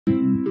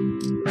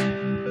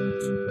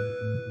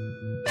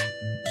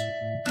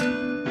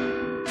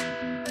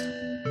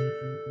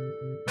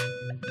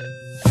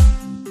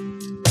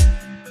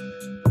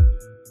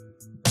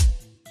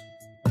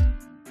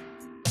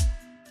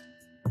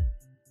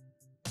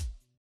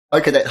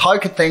How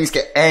could things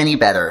get any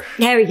better?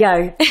 There we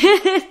go.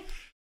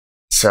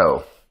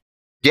 So,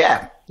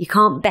 yeah. You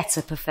can't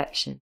better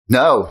perfection.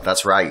 No,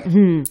 that's right.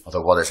 Mm-hmm.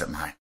 Although, what is it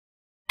now?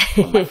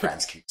 One of my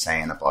friends keep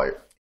saying about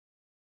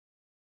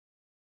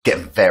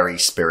getting very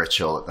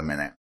spiritual at the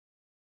minute.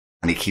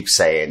 And he keeps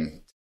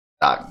saying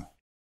that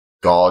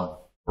God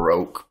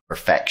broke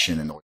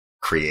perfection in order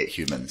to create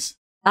humans.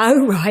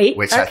 Oh, right.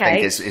 Which I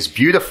think is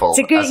beautiful.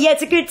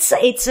 It's a good,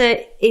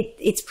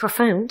 it's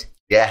profound.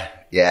 Yeah.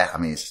 I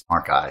mean, he's a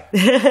smart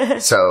guy.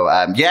 So,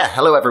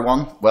 hello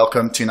everyone.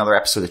 Welcome to another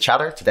episode of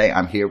Chatter. Today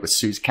I'm here with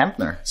Sooz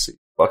Kempner.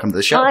 Welcome to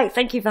the show. Hi,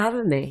 thank you for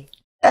having me.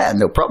 Yeah,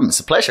 no problem. It's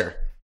a pleasure.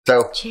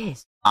 So,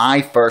 cheers.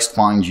 I first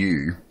found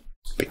you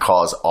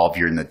because of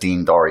your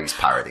Nadine Dorries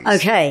parodies.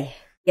 Okay.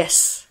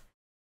 Yes.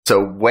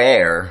 So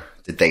where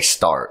did they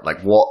start?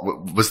 Like,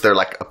 what was there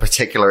like a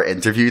particular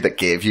interview that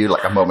gave you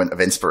like a moment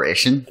of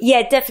inspiration?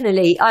 Yeah,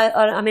 definitely.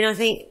 I mean, I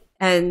think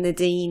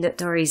Nadine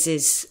Dorries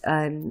is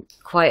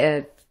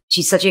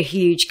she's such a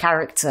huge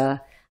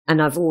character,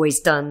 and I've always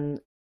done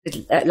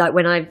like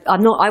when I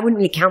wouldn't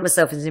really count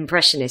myself as an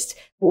impressionist,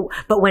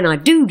 but when I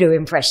do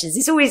impressions,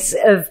 it's always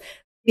of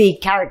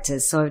big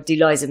characters. So I do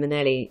Liza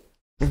Minelli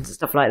and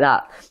stuff like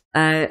that,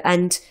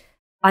 and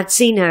I'd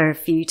seen her a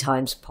few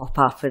times pop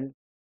up and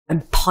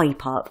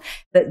pipe up,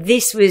 but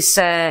this was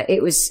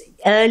it was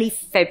early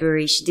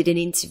February. She did an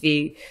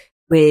interview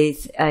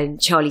with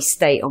Charlie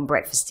State on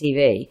Breakfast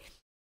TV,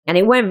 and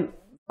it went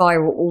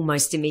viral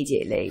almost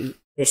immediately.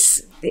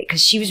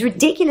 Because she was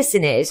ridiculous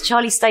in it.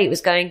 Charlie State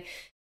was going,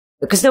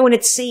 because no one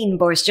had seen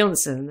Boris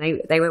Johnson.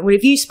 They went, well,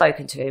 have you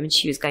spoken to him? And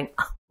she was going,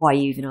 oh, why are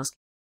you even asking?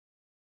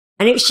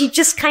 And she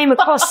just came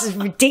across as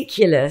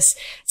ridiculous,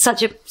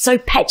 so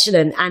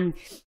petulant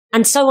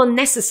and so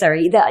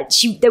unnecessary that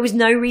there was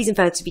no reason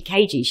for her to be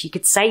cagey. She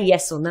could say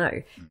yes or no.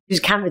 She was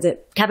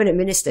cabinet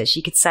minister.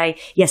 She could say,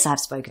 yes, I have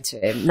spoken to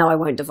him. No, I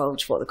won't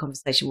divulge what the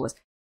conversation was.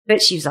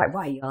 But she was like,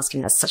 why are you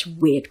asking? That's such a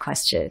weird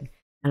question.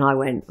 And I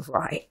went,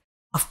 right,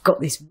 I've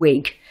got this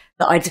wig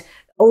that I'd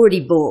already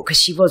bought because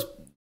she was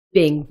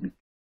being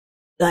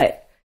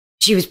like,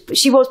 she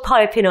was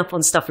piping up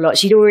on stuff a lot.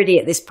 She'd already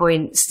at this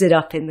point stood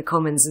up in the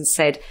Commons and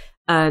said,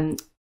 I'm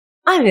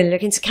going to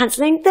look into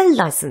cancelling the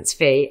licence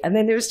fee. And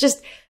then there was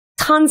just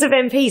tons of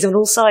MPs on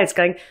all sides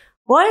going,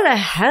 why the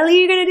hell are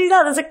you going to do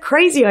that? That's a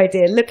crazy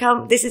idea.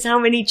 This is how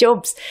many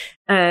jobs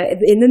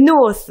in the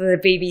north the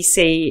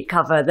BBC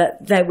cover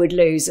that they would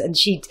lose. And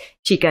she'd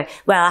go,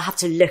 well, I have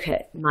to look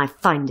at my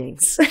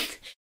findings.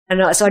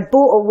 And so I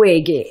bought a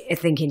wig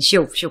thinking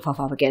she'll pop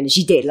up again. And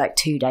she did, like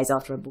 2 days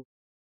after I bought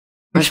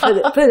it.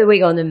 I put the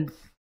wig on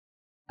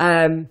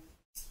and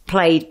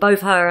played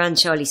both her and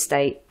Charlie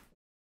State.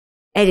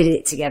 Edited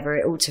it together.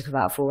 It all took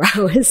about 4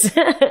 hours.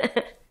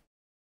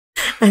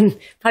 And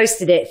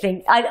posted it.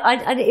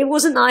 It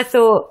wasn't that I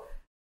thought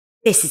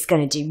this is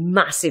going to do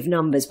massive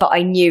numbers, but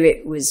I knew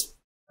it was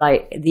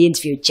like the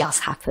interview had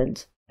just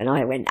happened. And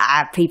I went,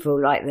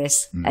 people like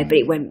this. But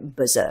it went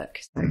berserk.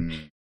 So.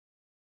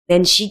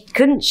 Then she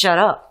couldn't shut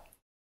up.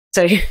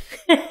 So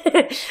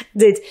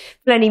did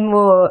plenty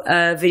more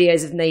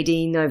videos of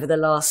Nadine over the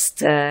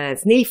last,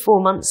 it's nearly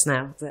 4 months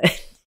now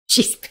that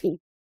she's been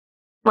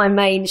my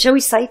main, shall we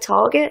say,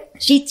 target.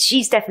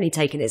 She's definitely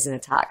taken it as an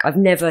attack. I've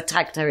never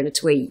tagged her in a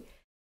tweet,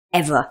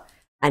 ever.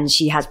 And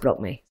she has blocked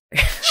me.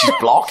 She's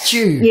blocked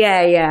you?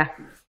 Yeah.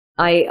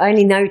 I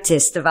only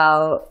noticed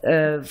about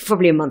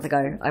probably a month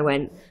ago. I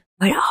went,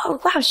 oh,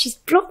 wow, she's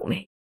blocked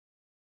me.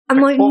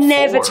 And I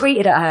never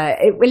tweeted at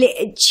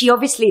her. She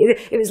obviously,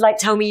 it was like,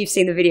 tell me you've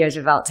seen the videos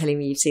without telling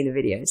me you've seen the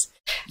videos.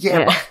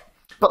 Yeah.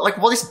 But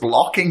like, what is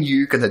blocking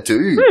you going to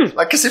do?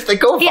 Like, because if they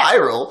go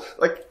viral,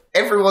 like,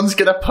 everyone's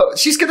going to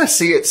she's going to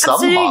see it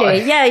somehow.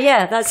 Absolutely.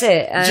 Yeah, that's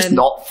it. Just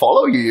not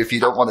follow you if you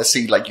don't want to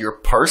see like your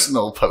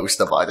personal post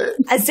about it.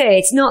 That's it.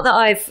 It's not that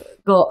I've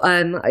got,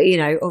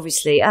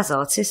 obviously as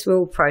artists, we're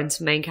all prone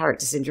to main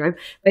character syndrome,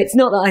 but it's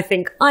not that I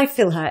think I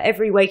feel her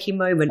every waking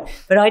moment,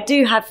 but I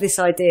do have this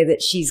idea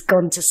that she's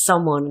gone to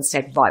someone and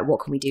said, right, what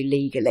can we do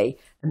legally?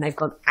 And they've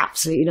gone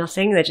absolutely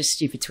nothing. They're just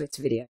stupid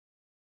Twitter video.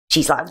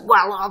 She's like,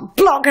 well, I'll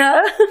block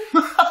her.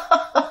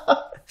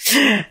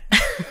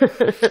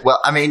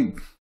 Well, I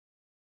mean,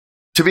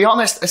 to be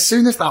honest, as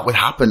soon as that would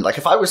happen, like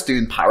if I was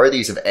doing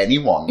parodies of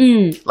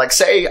anyone, like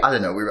say, I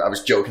don't know, I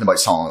was joking about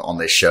someone on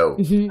this show,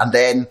 and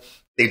then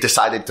they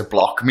decided to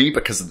block me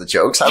because of the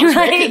jokes I was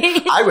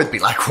making, I would be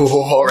like, whoa,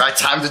 all right,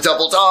 time to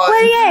double down.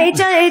 Well, yeah,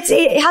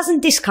 it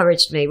hasn't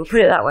discouraged me, we'll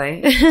put it that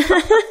way.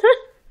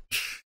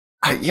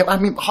 Yeah, I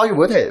mean, how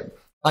would it?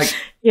 Like,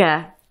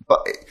 yeah.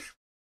 But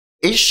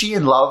is she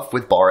in love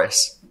with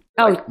Boris?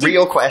 Like,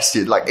 real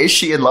question. Like, is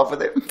she in love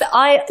with him?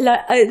 At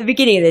the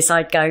beginning of this,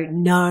 I'd go,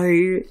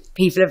 no.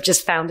 People have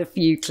just found a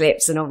few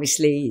clips, and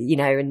obviously,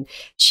 and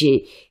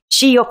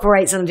she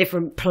operates on a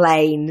different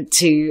plane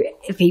to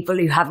people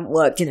who haven't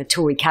worked in a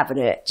Tory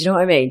cabinet. Do you know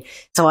what I mean?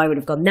 So I would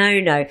have gone,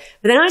 no.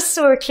 But then I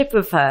saw a clip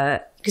of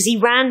her, because he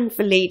ran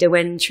for leader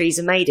when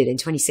Theresa May did in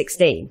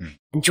 2016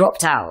 and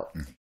dropped out.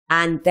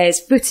 And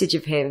there's footage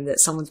of him that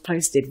someone's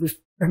posted with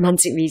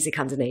romantic music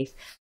underneath,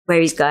 where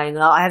he's going,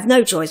 I have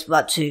no choice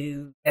but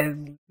to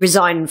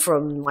resign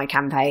from my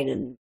campaign.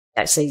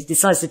 And so he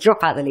decides to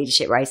drop out of the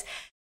leadership race.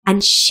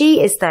 And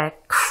she is there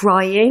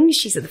crying.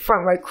 She's at the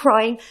front row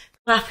crying,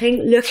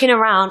 clapping, looking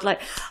around like,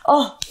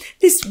 oh,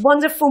 this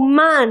wonderful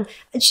man.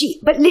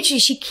 But literally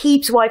she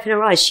keeps wiping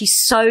her eyes. She's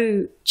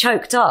so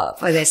choked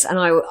up by this.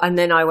 And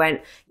then I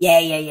went,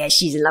 yeah,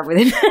 she's in love with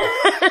him.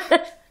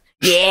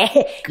 yeah.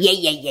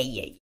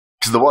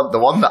 Because the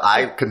one that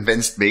I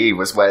convinced me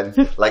was when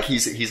like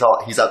he's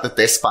at the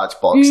dispatch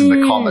box in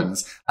the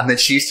Commons, and then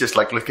she's just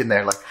like looking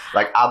there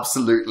like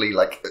absolutely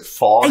like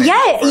falling.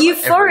 Yeah, over,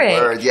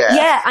 euphoric. Like, yeah.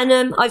 Yeah,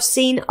 and I've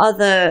seen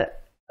other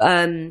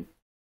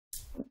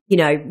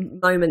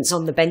moments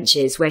on the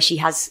benches where she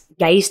has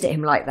gazed at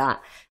him like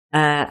that,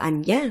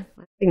 and yeah,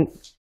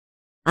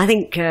 I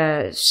think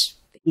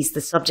he's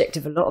the subject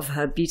of a lot of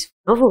her beautiful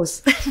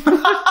novels.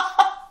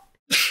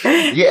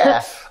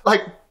 Yeah,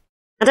 like.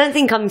 I don't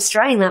think I'm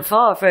straying that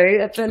far through.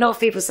 A lot of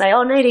people say,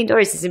 oh, Nadine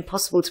Dorries is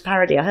impossible to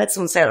parody. I heard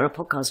someone say it on a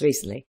podcast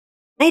recently.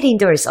 Nadine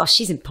Dorries, oh,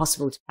 she's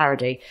impossible to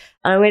parody.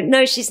 And I went,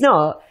 no, she's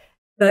not.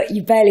 But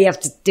you barely have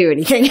to do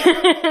anything.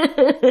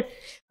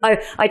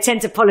 I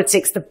tend to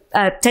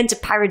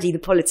parody the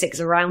politics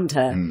around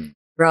her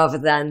rather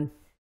than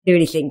do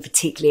anything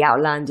particularly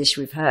outlandish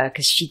with her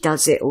because she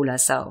does it all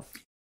herself.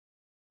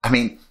 I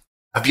mean,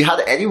 have you had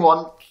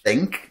anyone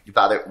think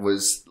that it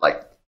was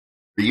like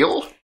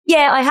real?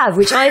 Yeah, I have,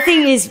 which I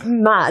think is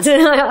mad.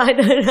 I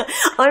don't know.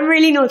 I'm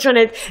really not trying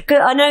to. Cause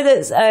I know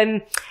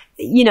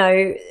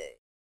that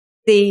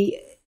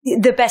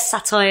the best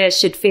satire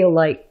should feel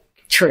like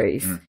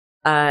truth.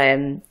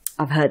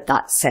 I've heard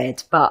that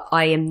said, but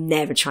I am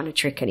never trying to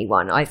trick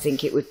anyone. I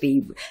think it would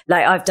be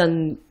like I've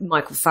done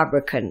Michael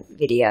Fabricant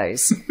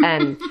videos,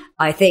 and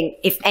I think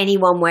if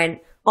anyone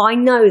went, I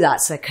know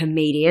that's a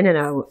comedian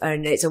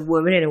and it's a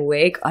woman in a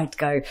wig, I'd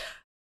go.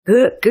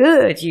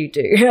 Good, you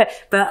do.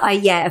 But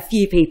a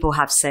few people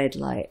have said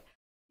like,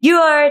 you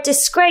are a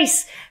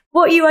disgrace.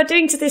 What you are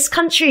doing to this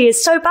country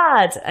is so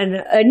bad.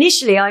 And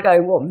initially I go,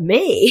 what,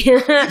 me?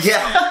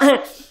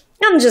 Yeah.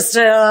 I'm just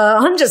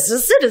a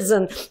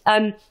citizen.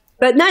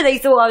 But no, they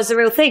thought I was the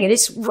real thing. And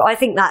I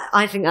think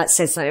that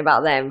says something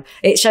about them.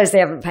 It shows they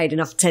haven't paid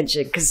enough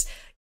attention because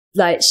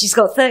like she's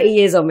got 30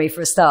 years on me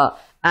for a start.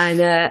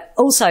 And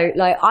also,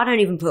 like, I don't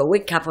even put a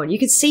wig cap on. You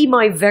can see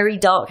my very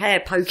dark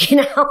hair poking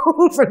out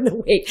from the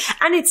wig.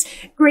 And it's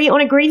green on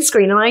a green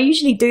screen. And I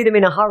usually do them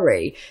in a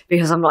hurry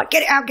because I'm like,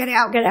 get it out.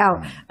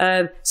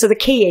 So the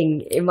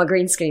keying in my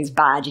green screen is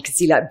bad. You can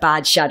see like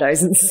bad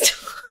shadows and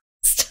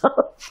stuff.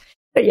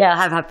 But yeah, I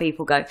have had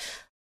people go,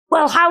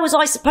 well, how was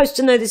I supposed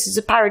to know this is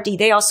a parody?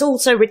 They are all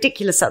so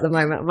ridiculous at the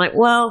moment. I'm like,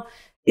 well,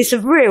 it's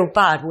a real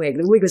bad wig.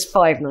 The wig was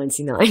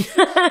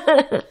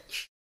 $5.99.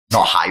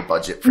 Not high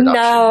budget production.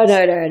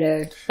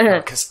 No.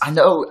 Because I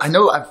know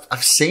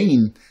I've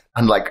seen,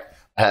 and like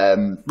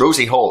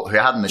Rosie Holt, who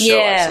I had on the show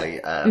actually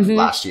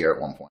last year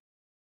at one point.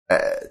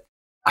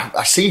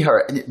 I see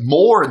her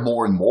more and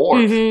more and more,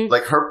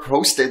 like her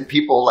posting,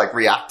 people like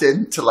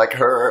reacting to like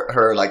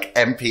her like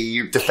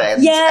MP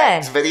defense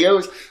X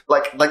videos,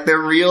 like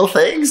they're real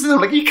things, and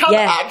I'm like, you can't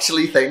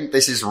actually think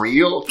this is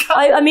real.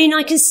 I mean,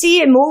 I can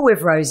see it more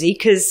with Rosie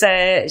because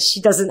she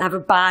doesn't have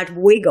a bad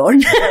wig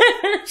on.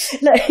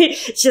 Like,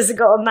 she hasn't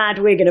got a mad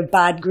wig and a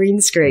bad green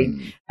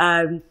screen.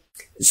 But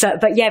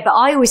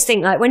I always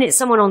think like when it's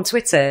someone on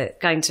Twitter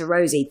going to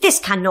Rosie, this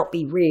cannot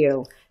be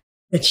real.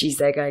 And she's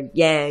there going,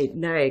 yeah,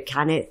 no,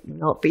 can it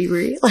not be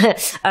real?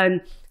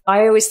 I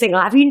always think,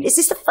 like, is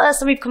this the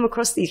first time we've come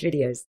across these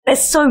videos?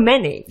 There's so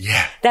many.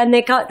 Yeah. Then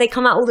they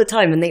come out all the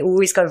time and they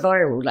always go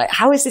viral. Like,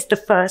 how is this the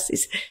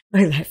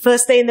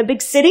first day in the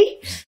big city?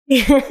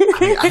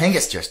 I think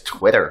it's just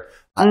Twitter.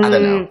 I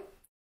don't know.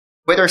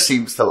 Twitter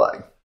seems to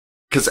like,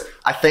 because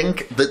I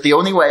think that the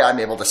only way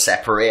I'm able to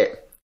separate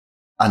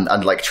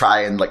and like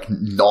try and like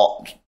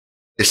not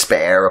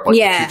despair about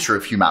the future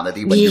of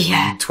humanity when you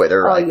read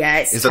Twitter,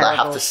 right? Is that I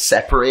have to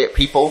separate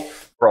people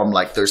from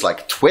like, there's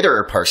like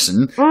Twitter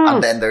person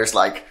and then there's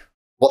like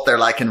what they're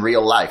like in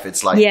real life.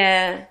 It's like,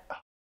 I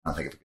don't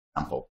think of an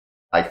example.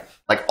 Like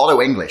Otto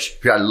English,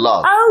 who I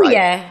love.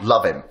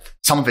 Love him.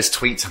 Some of his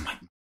tweets, I'm like,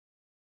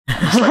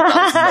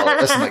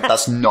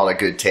 that's not a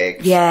good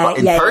take. But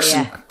in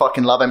person, I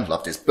fucking love him.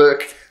 Loved his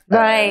book.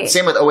 Right.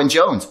 Same with Owen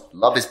Jones.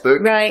 Love his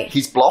book. Right.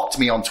 He's blocked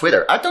me on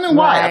Twitter. I don't know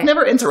why. I've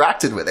never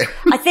interacted with him.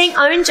 I think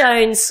Owen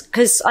Jones,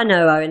 because I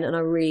know Owen and I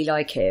really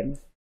like him.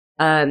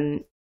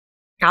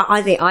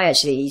 I think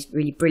he's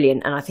really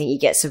brilliant, and I think he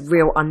gets a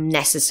real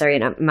unnecessary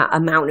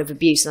amount of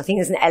abuse. And I think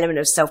there's an element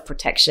of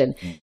self-protection.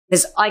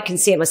 Because I can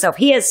see it myself.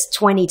 He has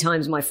 20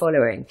 times my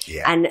following.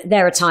 Yeah. And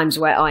there are times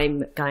where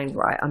I'm going,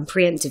 right, I'm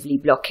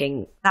preemptively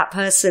blocking that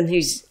person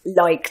who's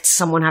liked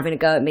someone having a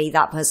go at me,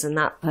 that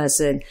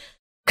person.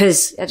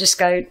 Because I just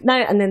go, no,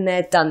 and then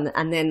they're done.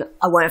 And then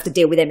I won't have to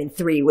deal with them in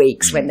 3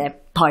 weeks when they're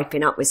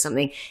piping up with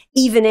something,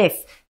 even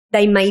if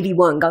they maybe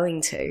weren't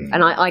going to.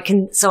 And I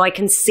can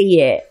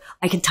see it.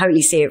 I can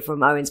totally see it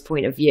from Owen's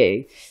point of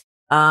view.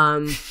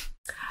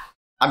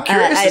 I'm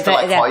curious as to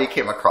how you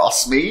came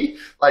across me,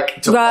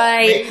 to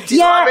right? Me. Do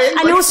you know what I mean?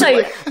 And also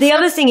the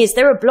other thing is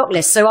there are block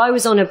lists. So I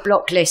was on a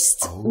block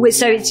list, so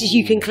it's just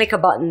you can click a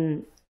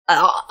button.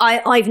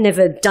 I've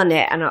never done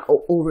it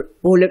or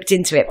looked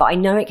into it, but I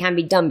know it can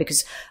be done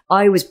because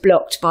I was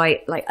blocked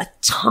by a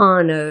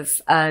ton of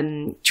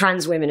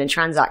trans women and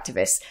trans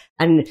activists,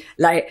 and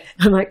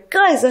I'm like,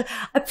 guys,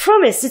 I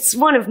promise it's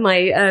one of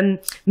my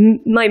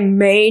my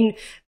main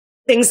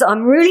things that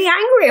I'm really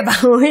angry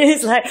about.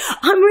 It's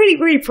I'm really,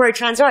 really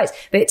pro-trans rights.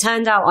 But it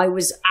turned out I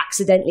was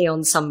accidentally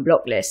on some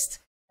block list.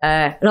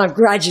 And I've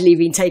gradually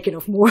been taken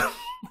off more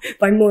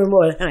by more and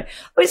more. Like,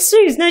 oh, it's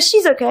Sooz. No,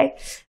 she's okay.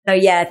 So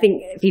yeah, I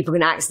think people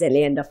can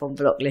accidentally end up on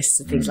block lists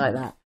and things like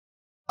that.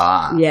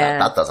 Yeah.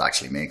 That does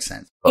actually make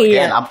sense. But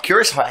again, I'm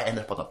curious how I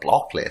ended up on a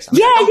block list. I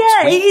mean,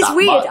 it is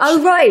weird. Much.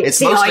 Oh, right. It's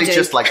mostly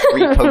just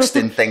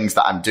reposting things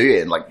that I'm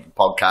doing, like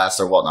podcasts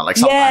or whatnot.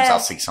 Sometimes I'll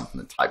see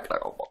something and type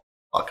oh, what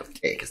fuck of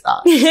cake is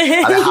that?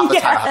 And half the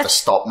time I have to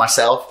stop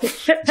myself.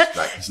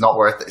 It's not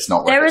worth it. It's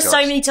not worth it. There are so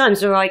many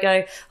times where I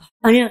go,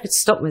 oh yeah, I could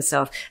stop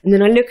myself. And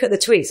then I look at the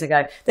tweets and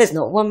go, there's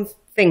not one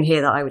thing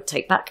here that I would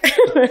take back.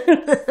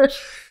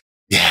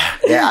 Yeah.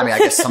 I mean, I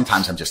guess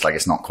sometimes I'm just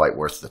it's not quite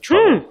worth the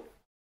trouble.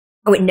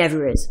 Oh, it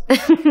never is.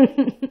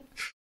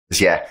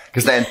 Yeah,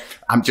 because then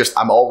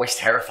I'm always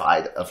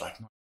terrified of not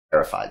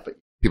terrified, but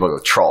people go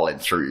trawling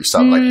through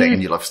some thing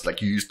and you'll have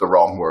used the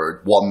wrong word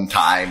one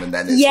time and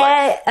then it's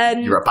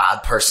you're a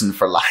bad person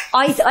for life.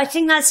 I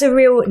think that's a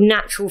real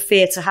natural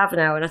fear to have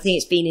now, and I think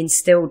it's been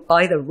instilled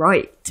by the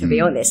right, to be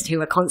honest,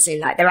 who are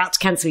constantly they're out to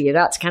cancel you,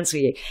 they're out to cancel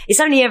you. It's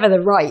only ever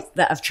the right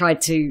that have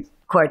tried to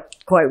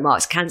quote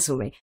marks cancel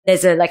me.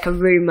 There's a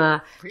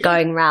rumour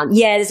going around.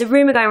 Yeah, there's a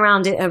rumour going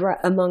around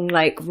among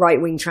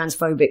right-wing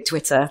transphobic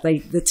Twitter.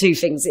 The two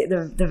things,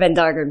 the Venn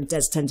diagram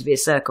does tend to be a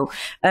circle.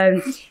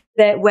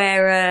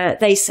 Where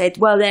they said,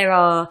 well, there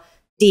are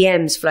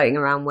DMs floating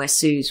around where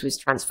Sooz was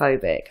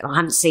transphobic. And I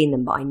haven't seen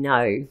them, but I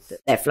know that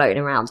they're floating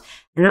around.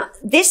 And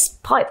this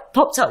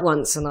popped up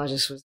once, and I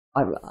just was,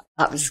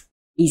 that was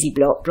easy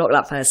block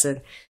that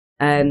person.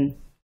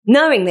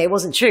 Knowing that it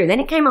wasn't true. And then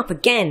it came up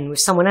again with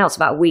someone else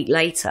about a week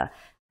later.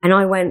 And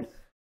I went,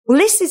 well,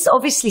 this is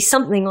obviously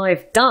something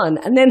I've done.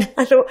 And then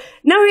I thought,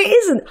 no, it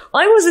isn't.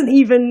 I wasn't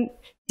even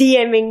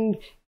DMing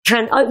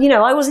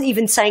I wasn't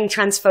even saying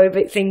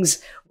transphobic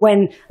things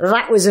when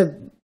that was a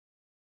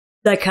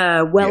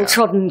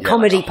well-trodden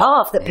comedy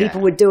path that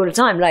people would do all the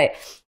time. I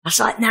was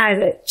like, no,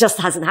 that just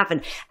hasn't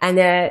happened.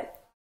 And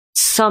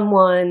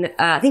someone,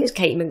 I think it was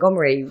Katie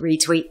Montgomery,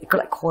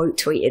 quote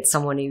tweeted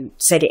someone who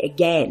said it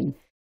again.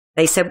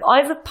 They said,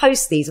 either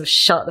post these or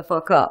shut the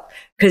fuck up,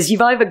 because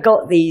you've either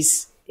got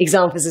these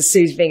examples of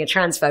Sooz being a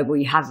transphobe or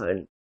you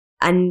haven't,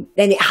 and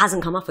then it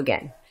hasn't come up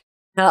again.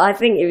 I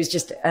think it was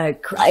just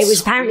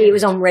apparently it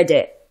was on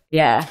Reddit.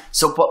 Yeah.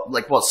 So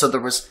what? So there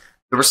was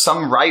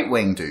some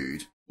right-wing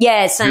dude.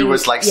 Yeah, saying, who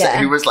was so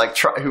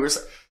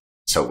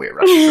weird.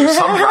 Right? There was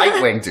some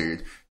right-wing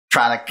dude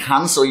trying to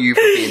cancel you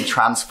for being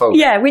transphobic.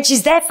 Yeah, which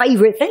is their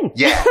favorite thing.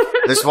 Yeah,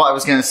 this is what I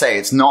was going to say.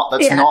 It's not.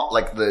 That's not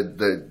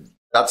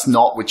that's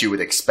not what you would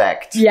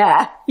expect.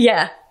 Yeah.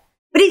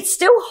 But it's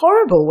still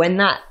horrible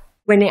when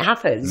it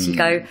happens. You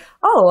go,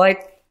 oh, it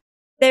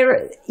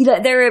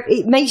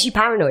makes you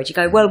paranoid. You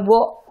go,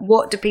 well,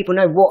 what do people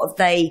know? What have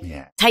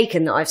they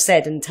taken that I've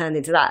said and turned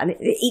into that? And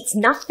it's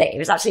nothing. It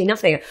was absolutely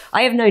nothing.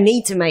 I have no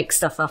need to make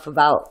stuff up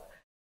about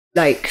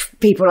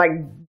people like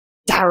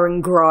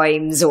Darren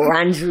Grimes or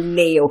Andrew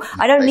Neil.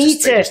 I don't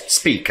need to just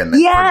speak and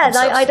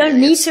I don't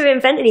need to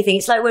invent anything.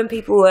 It's like when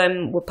people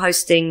were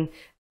posting.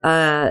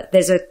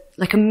 There's a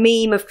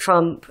meme of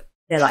Trump.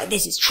 They're like,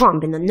 this is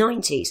Trump in the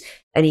 90s,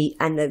 and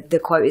the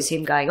quote is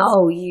him going,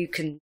 oh, you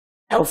can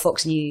tell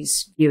Fox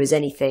News viewers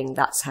anything.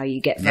 That's how you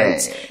get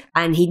votes. Yeah.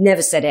 And he'd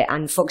never said it.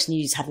 And Fox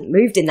News hadn't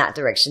moved in that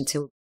direction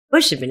till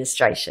Bush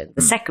administration,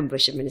 the second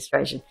Bush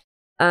administration.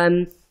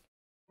 And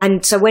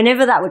so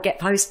whenever that would get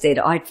posted,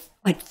 I'd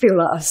feel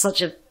like I was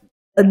such a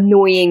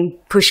annoying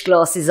push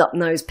glasses up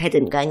nose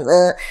pedant going,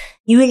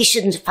 you really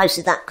shouldn't have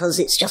posted that because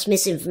it's just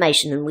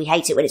misinformation and we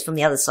hate it when it's from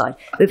the other side.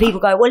 But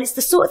people go, well, it's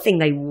the sort of thing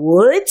they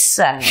would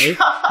say.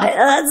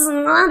 That's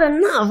not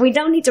enough. We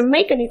don't need to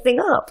make anything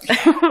up.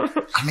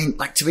 I mean,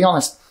 to be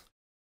honest,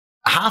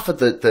 half of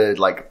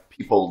the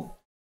people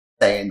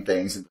saying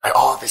things like,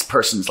 oh, this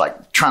person's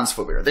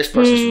transphobic, or this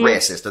person's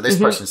racist, or this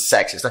person's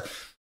sexist.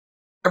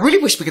 I really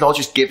wish we could all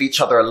just give each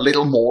other a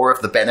little more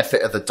of the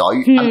benefit of the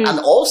doubt, and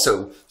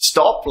also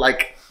stop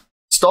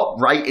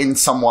writing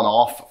someone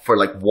off for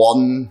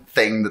one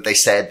thing that they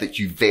said that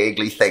you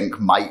vaguely think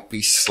might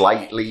be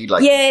slightly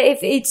if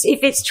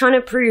it's trying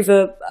to prove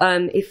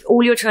if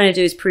all you're trying to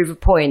do is prove a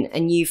point,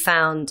 and you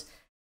found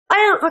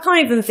I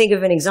can't even think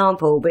of an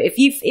example, but if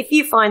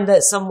you find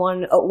that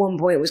someone at one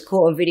point was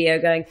caught on video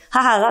going,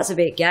 haha, that's a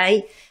bit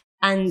gay.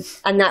 And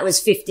that was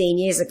 15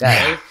 years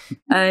ago.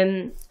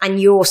 And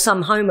you're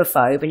some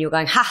homophobe and you're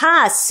going,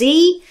 haha,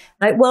 see?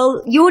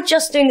 Well, you're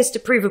just doing this to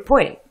prove a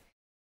point.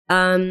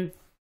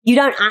 You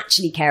don't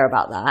actually care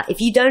about that.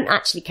 If you don't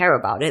actually care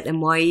about it,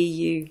 then why are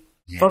you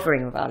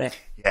bothering about it.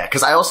 Yeah,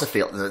 because I also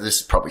feel that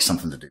this is probably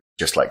something to do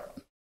just like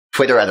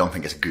Twitter. I don't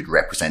think is a good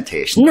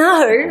representation of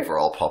the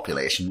overall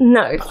population.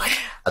 No. But like,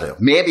 I don't know.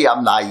 Maybe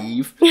I'm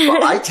naive,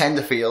 but I tend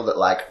to feel that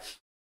like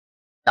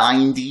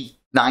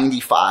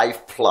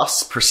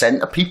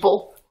 95% of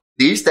people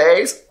these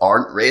days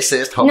aren't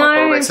racist,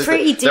 homophobic. No,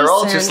 pretty decent. They're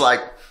all just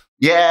like,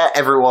 yeah,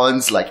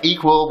 everyone's like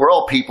equal. We're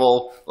all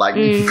people. Like,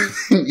 you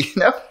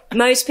know?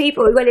 Most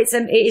people, well, it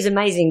is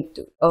amazing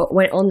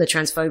when on the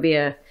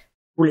transphobia,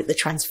 call it the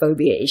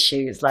transphobia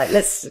issue. It's like,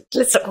 let's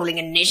stop calling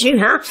it an issue,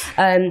 huh?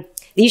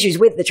 The issues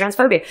with the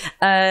transphobia.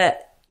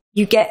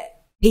 You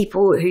get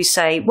people who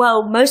say,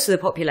 well, most of the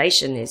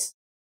population is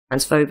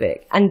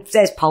transphobic. And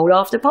there's poll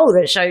after poll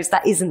that shows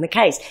that isn't the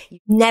case. You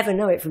never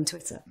know it from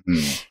Twitter.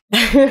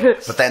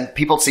 But then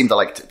people seem to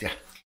like,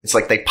 it's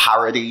like they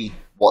parody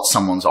what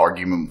someone's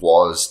argument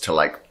was to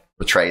like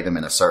portray them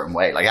in a certain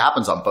way. Like it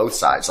happens on both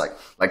sides. Like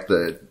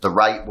the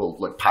right will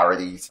like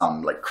parody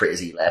some like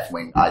crazy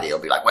left-wing idea.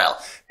 It'll be like, well,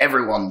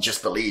 everyone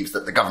just believes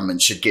that the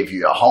government should give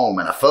you a home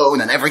and a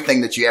phone and everything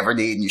that you ever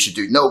need and you should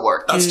do no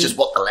work. That's just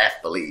what the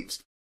left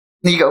believes.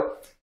 And you go,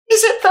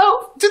 is it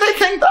though? Do they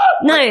think that?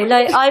 No,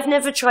 like I've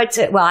never tried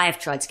to, well, I have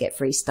tried to get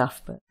free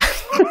stuff, but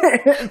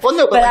well,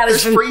 no, but like, that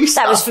was from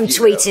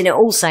tweeting at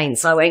All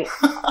Saints. I went,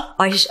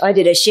 I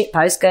did a shit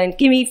post going,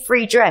 give me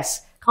free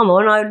dress. Come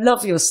on, I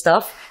love your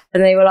stuff.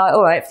 And they were like,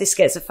 all right, if this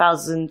gets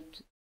 1,000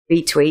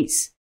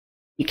 retweets,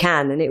 you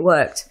can. And it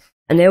worked.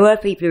 And there were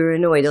people who were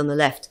annoyed on the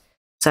left.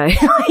 So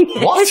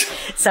what?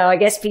 So I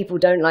guess people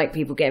don't like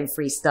people getting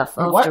free stuff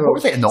after all. What were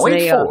they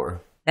annoyed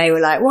for? They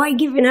were like, why are you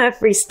giving her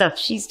free stuff?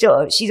 She's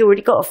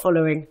already got a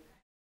following.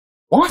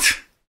 What?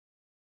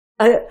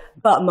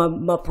 But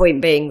my point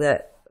being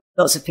that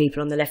lots of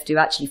people on the left who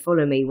actually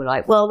follow me were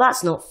like, well,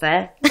 that's not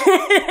fair.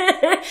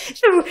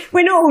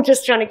 We're not all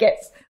just trying to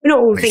get... We're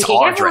not all thinking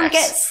everyone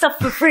gets stuff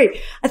for free.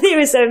 I think it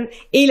was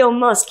Elon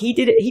Musk.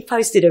 He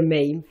posted a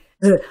meme.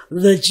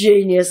 The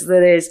genius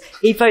that is.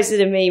 He posted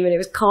a meme and it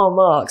was Karl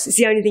Marx. It's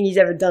the only thing he's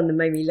ever done that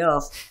made me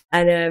laugh.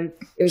 And it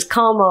was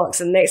Karl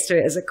Marx, and next to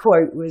it as a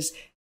quote was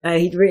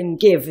he'd written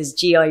 "give" as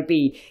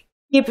GIB.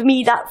 Give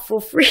me that for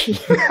free.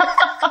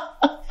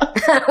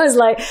 I was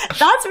like,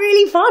 that's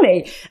really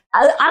funny.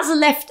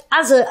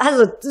 As a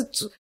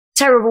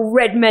terrible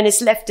red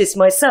menace leftist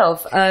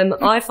myself,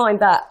 I find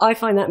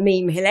that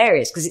meme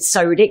hilarious because it's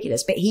so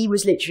ridiculous. But he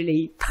was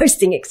literally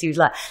posting it because he was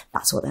like,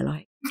 "That's what they're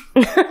like."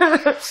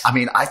 I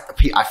mean,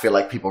 I feel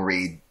like people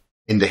read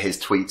into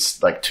his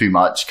tweets like too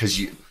much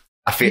because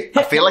I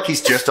feel like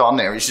he's just on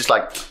there. He's just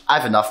like, I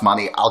have enough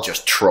money, I'll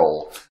just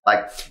troll.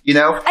 Like, you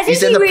know, I think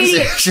he's in the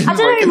position. I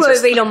don't know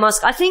what Elon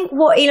Musk. I think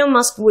what Elon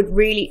Musk would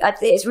really,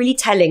 it's really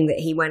telling that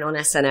he went on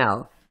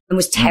SNL and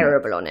was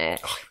terrible on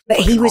it, but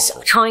he was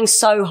trying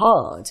so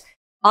hard.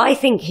 I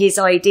think his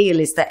ideal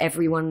is that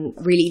everyone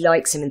really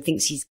likes him and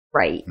thinks he's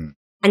great.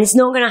 And it's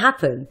not going to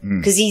happen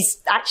because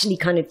he's actually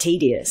kind of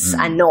tedious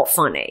and not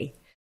funny.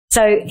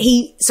 So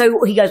he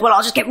goes, well,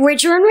 I'll just get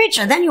richer and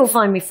richer. Then you'll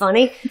find me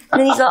funny. And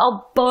then he's like,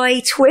 I'll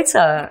buy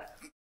Twitter.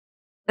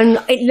 And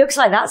it looks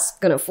like that's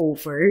going to fall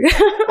through.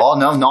 Oh,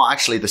 no, not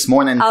actually. This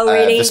morning,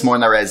 really? This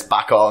morning I read it's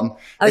back on.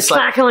 Oh, it's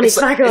back on. It's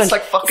like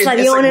fucking, it's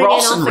like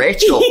Ross and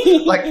Rachel.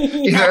 Like,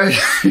 you know,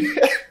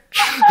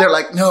 they're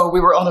like, no,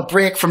 we were on a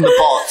break from the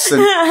bots.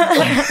 And,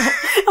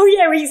 oh,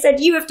 yeah, where you said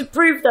you have to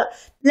prove that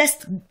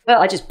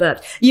I just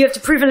burped. You have to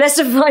prove that less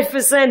than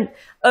 5%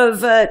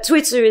 of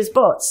Twitter is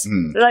bots.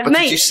 Like, but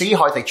did you see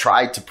how they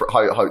tried to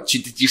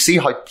did you see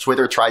how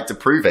Twitter tried to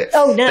prove it?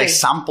 Oh no! They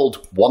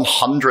sampled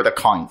 100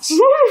 accounts,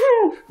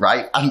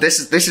 right? And this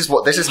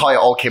is how it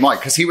all came out,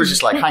 because he was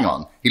just like, hang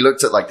on. He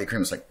looked at like the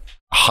agreement, was like,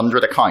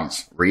 100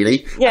 accounts,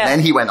 really? Yeah. And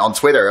then he went on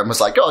Twitter and was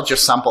like, oh,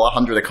 just sample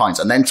 100 accounts.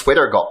 And then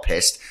Twitter got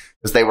pissed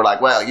because they were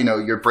like, well, you know,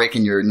 you're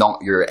breaking your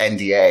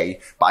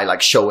NDA by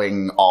like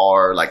showing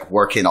our like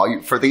working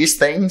out for these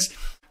things.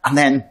 And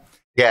then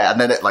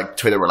it like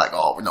Twitter were like,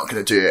 oh, we're not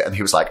going to do it. And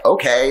he was like,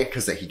 okay,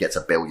 because he gets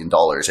 $1 billion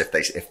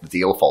if the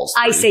deal falls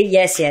through. I see.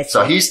 Yes.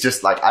 So he's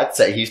just like, I'd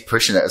say he's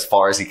pushing it as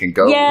far as he can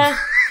go. Yeah.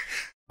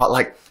 But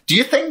like, do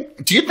you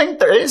think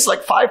there is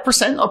like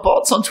 5% of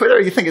bots on Twitter?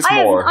 Or you think it's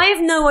more? I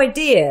have no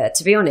idea,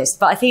 to be honest.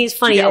 But I think it's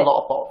funny. Do you get a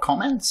lot of bot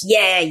comments?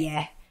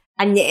 Yeah.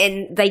 And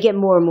they get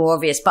more and more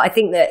obvious. But I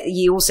think that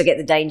you also get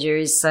the danger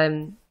is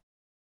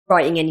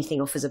writing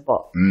anything off as a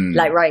bot,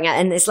 like writing out,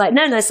 and it's like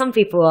no, some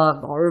people are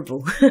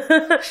horrible.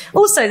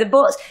 Also, the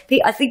bots.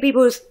 I think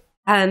people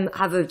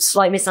have a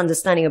slight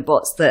misunderstanding of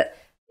bots that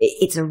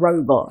it's a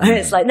robot.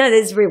 It's like no,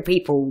 there's real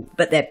people,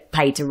 but they're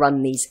paid to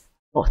run these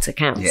bot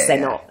accounts. They're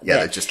not. Yeah,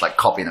 they're just like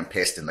copying and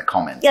pasting the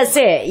comments. That's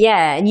it.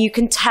 Yeah, and you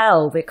can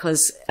tell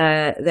because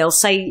they'll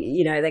say,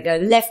 you know, they go,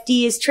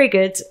 "Lefty is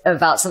triggered"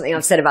 about something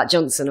I've said about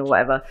Johnson or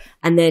whatever,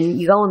 and then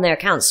you go on their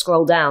account,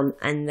 scroll down,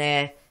 and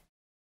they're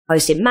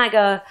posted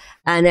MAGA,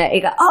 and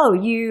you go, oh,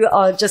 you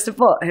are just a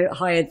bot who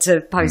hired to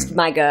post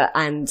MAGA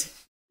and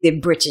the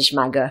British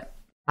MAGA.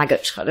 MAGA.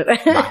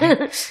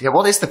 Yeah,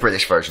 what is the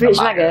British version of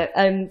MAGA?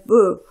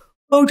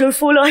 Mojo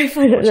for life.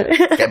 I don't know.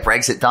 Get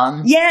Brexit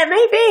done? Yeah,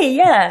 maybe,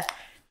 yeah.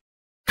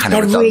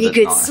 They're really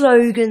good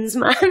slogans,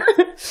 man.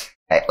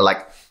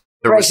 Like,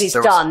 Brexit's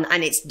done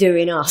and it's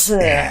doing us.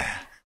 Yeah.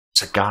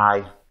 It's a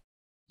guy,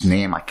 his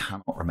name I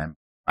cannot remember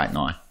right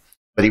now,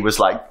 but he was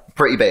like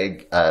pretty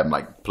big,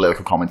 like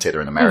political commentator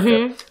in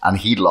America, and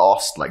he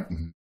lost like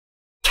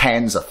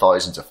tens of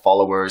thousands of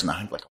followers and I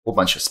think like a whole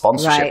bunch of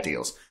sponsorship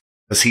deals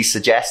because he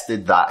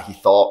suggested that he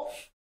thought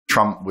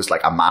Trump was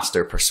like a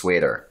master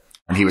persuader,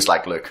 and he was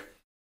like, look,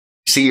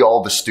 see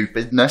all the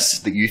stupidness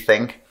that you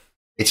think,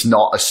 it's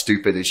not as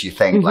stupid as you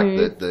think. Like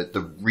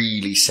the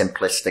really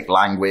simplistic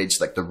language,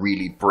 like the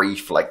really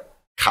brief like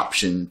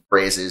caption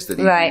phrases that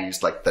he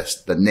used, like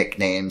the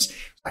nicknames,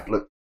 like,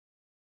 look,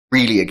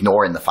 really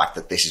ignoring the fact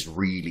that this is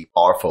really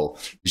powerful,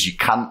 because you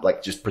can't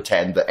like just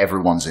pretend that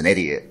everyone's an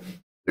idiot.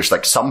 There's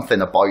like something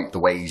about the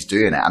way he's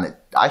doing it, and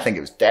I think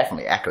it was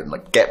definitely echoed,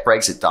 like, get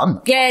Brexit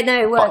done. Yeah,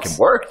 no, it worked. Fucking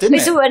worked, didn't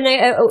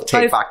it?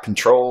 Take back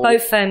control.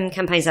 Both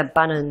campaigns had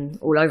Bannon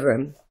all over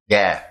him.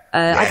 Yeah.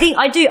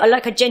 I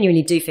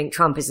genuinely do think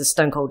Trump is a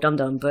stone cold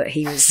dum-dum, but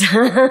he was,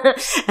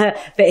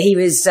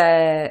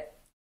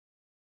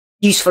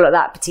 useful at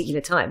that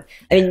particular time.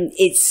 I mean,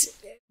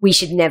 we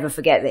should never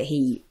forget that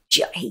he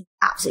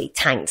absolutely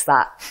tanked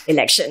that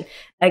election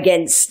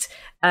against,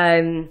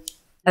 a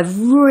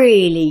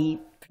really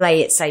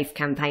play it safe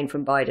campaign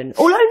from Biden.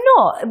 Although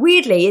not,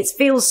 weirdly, that's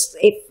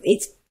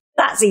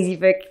easy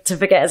to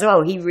forget as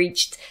well. He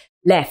reached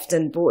left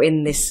and brought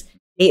in this,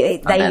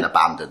 and then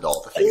abandoned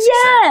all the things.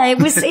 Yeah,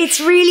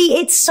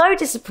 it's so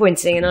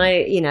disappointing, and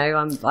I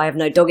have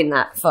no dog in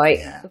that fight,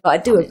 but I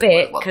do a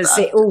bit because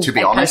it all to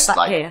be honest, back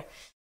like, here.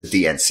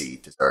 The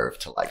DNC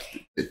deserved to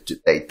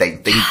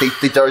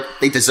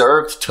they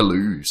deserved to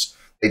lose.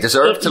 They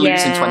deserved to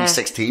lose in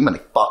 2016 when they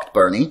fucked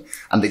Bernie,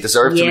 and they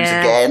deserve to lose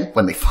again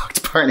when they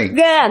fucked Bernie.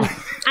 Yeah,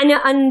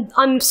 and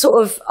I'm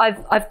sort of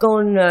I've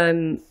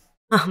gone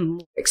I'm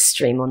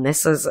extreme on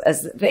this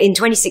but in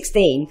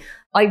 2016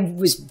 I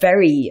was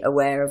very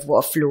aware of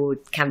what a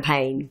flawed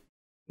campaign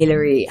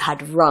Hillary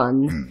had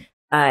run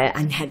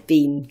and had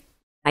been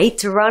made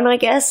to run, I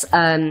guess.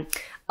 I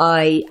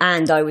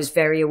was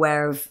very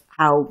aware of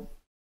how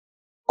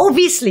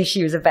obviously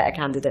she was a better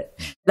candidate.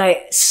 Like,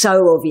 so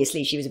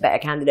obviously she was a better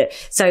candidate.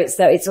 So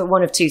it's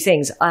one of two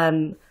things.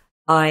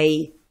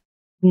 I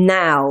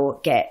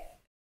now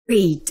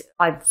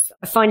I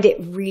find it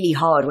really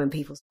hard when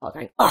people start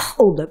going, oh,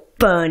 all the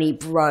Bernie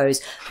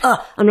bros.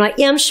 I'm like,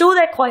 yeah, I'm sure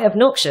they're quite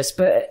obnoxious,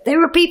 but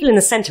there are people in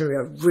the centre who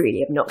are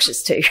really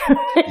obnoxious too.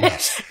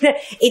 Yes.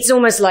 It's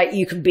almost like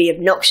you can be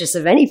obnoxious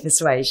of any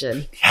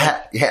persuasion.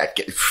 Yeah.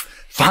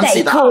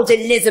 Fancy they called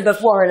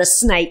Elizabeth Warren a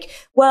snake.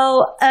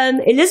 Well,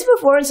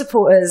 Elizabeth Warren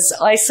supporters,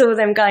 I saw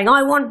them going,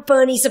 I want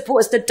Bernie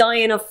supporters to die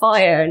in a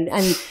fire, and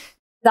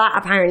that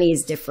apparently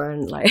is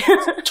different. Like,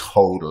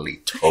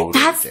 totally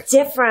that's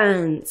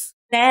different.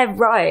 They're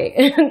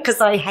right, because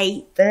I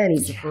hate Bernie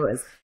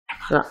supporters.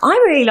 But I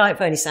really like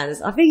Bernie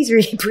Sanders. I think he's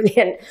really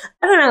brilliant.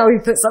 I don't know how he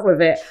puts up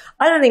with it.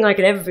 I don't think I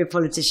could ever be a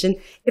politician.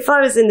 If I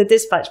was in the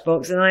dispatch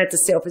box and I had to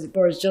sit opposite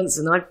Boris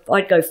Johnson,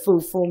 I'd go full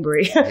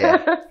Thornbury.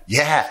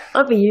 Yeah.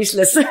 I'd be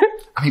useless.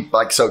 I mean,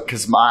 like, so,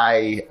 because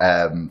my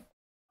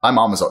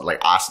mom was like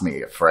asked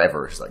me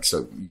forever, she's like,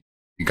 so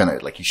you're gonna,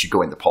 like, you should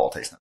go into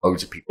politics. And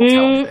loads of people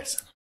tell me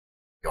this.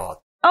 God.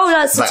 Oh,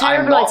 that's a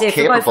terrible idea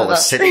for both of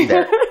us. I'm not capable of sitting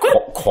there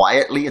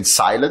quietly and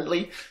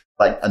silently,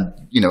 like, and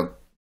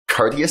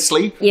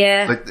courteously.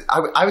 Yeah. Like,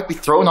 I would be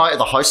thrown out of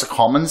the House of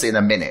Commons in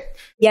a minute.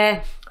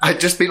 Yeah. I'd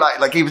just be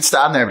like he would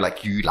stand there and be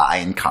like, you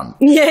lying cunt.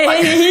 Yeah,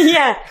 like,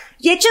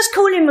 yeah, just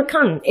call him a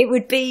cunt. It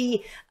would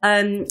be,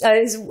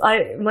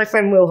 my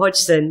friend Will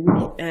Hodgson,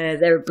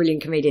 they're a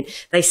brilliant comedian.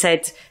 They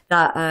said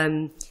that,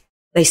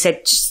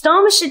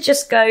 Starmer should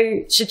just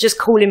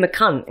call him a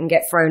cunt and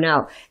get thrown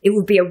out. It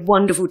would be a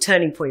wonderful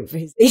turning point for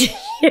his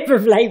leadership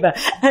of Labour.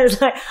 I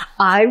was like,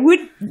 I would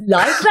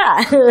like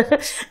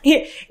that.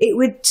 It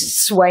would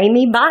sway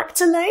me back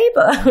to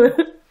Labour.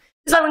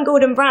 It's like when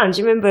Gordon Brown, do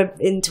you remember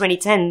in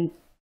 2010,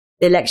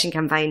 the election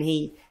campaign,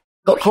 he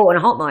got caught on a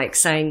hot mic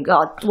saying,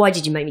 God, why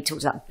did you make me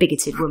talk to that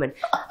bigoted woman?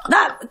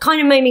 That kind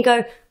of made me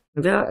go,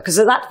 because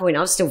at that point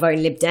I was still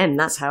voting Lib Dem.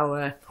 That's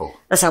how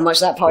much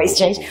that party's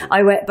changed.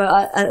 I went,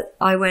 I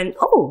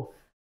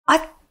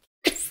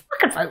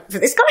could vote for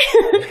this guy.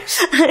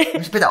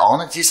 There's a bit of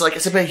honesty. It's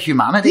a bit of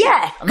humanity.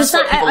 Yeah, and that's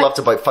what people loved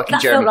about fucking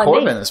Jeremy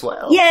Corbyn as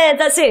well. Yeah,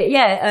 that's it.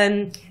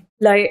 Yeah,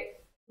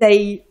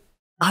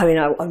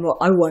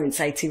 I won't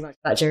say too much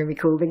about Jeremy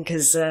Corbyn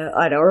because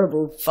I had a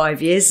horrible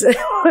 5 years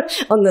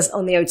on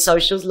the old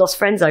socials, lost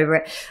friends over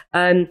it.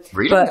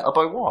 Really?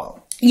 About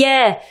what?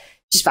 Yeah.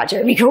 Just about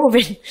Jeremy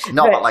Corbyn.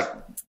 No, but like,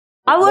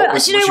 what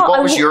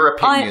was your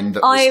opinion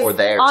or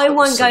theirs? I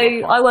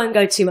won't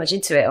go too much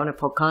into it on a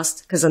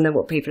podcast because I know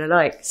what people are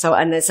like. So,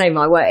 and the same,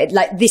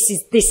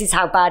 this is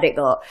how bad it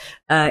got.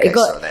 It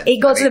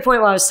got to the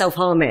point where I was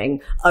self-harming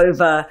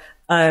over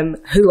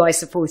who I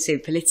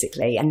supported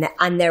politically,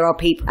 and there are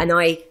people, and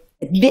I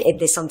admitted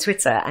this on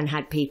Twitter and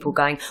had people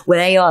going, well,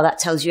 there you are, that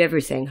tells you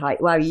everything.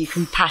 Like, wow, you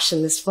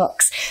compassionless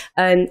fucks.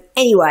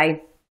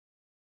 Anyway.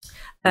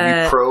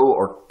 Are you pro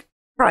or?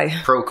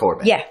 Pro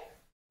Corbyn. Yeah.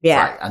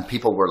 Yeah. Right? And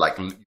people were like,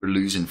 you're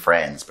losing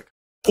friends.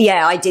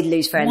 Yeah, I did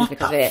lose friends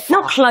because of it.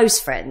 Not close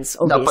friends,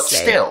 obviously. No, but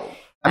still.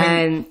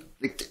 I mean,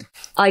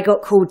 I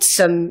got called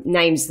some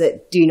names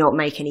that do not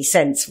make any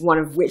sense, one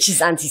of which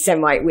is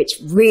anti-Semite, which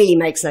really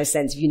makes no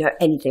sense if you know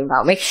anything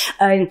about me.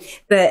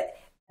 But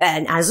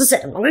as I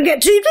said, I'm not going to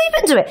get too deep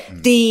into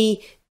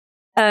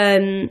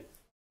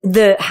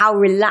it. How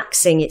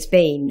relaxing it's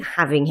been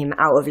having him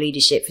out of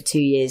leadership for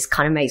 2 years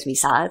kind of makes me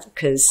sad,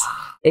 because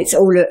it's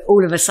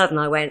all of a sudden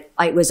I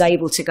was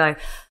able to go,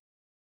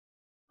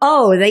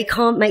 oh, they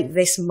can't make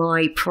this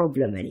my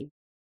problem anymore.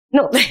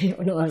 Not I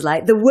was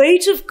like, the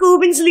weight of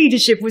Corbyn's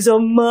leadership was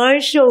on my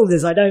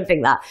shoulders. I don't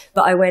think that.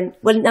 But I went,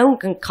 well, no one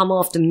can come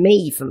after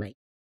me for making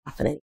it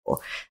happen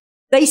anymore.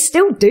 They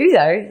still do,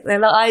 though. They're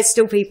like, I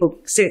still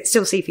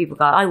see people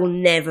go, I will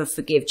never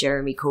forgive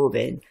Jeremy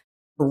Corbyn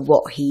for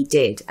what he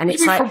did. And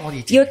it's like, are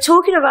you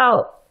talking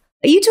about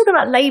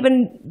Labour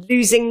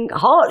losing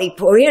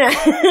Hartlepool, you know?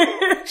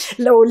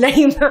 Or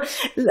Labour.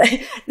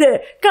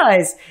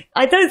 Guys,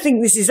 I don't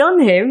think this is on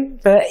him,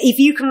 but if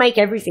you can make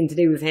everything to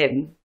do with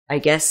him, I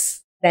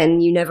guess,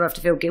 then you never have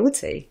to feel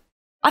guilty.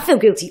 I feel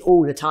guilty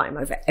all the time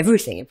over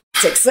everything in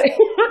politics, so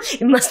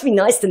it must be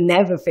nice to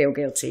never feel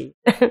guilty.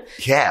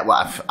 Yeah,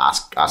 well,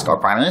 ask our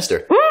Prime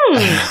Minister.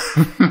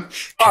 Oh,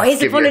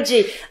 his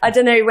apology. I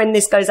don't know when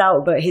this goes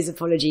out, but his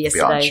apology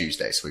yesterday. It'll be on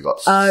Tuesday, so we've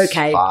got 5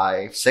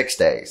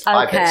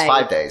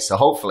 days. So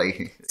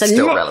hopefully it's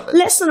still relevant.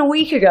 Less than a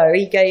week ago,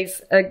 he gave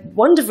a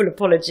wonderful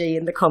apology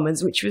in the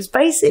Commons, which was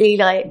basically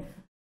like,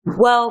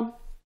 well,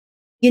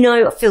 you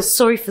know, I feel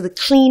sorry for the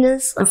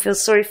cleaners. I feel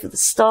sorry for the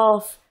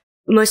staff.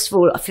 But most of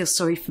all, I feel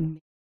sorry for me,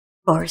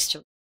 Boris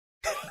Johnson.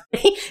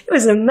 It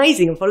was an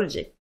amazing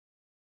apology.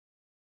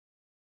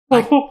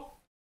 Like,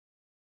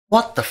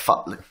 what the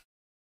fuck?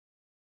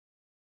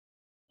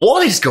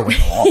 What is going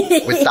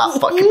on with that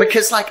fucking?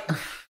 Because like,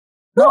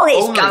 what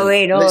is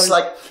going on? It's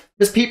like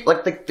there's people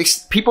like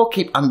these people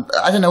keep.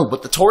 I don't know,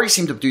 but the Tories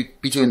seem to be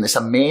doing this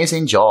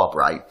amazing job,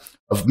 right,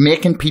 of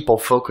making people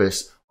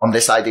focus on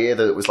this idea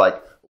that it was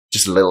like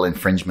just a little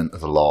infringement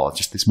of the law,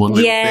 just this one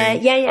little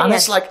thing. And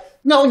it's like,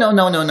 no.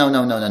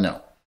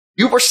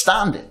 You were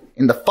standing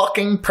in the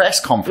fucking press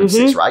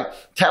conferences, right?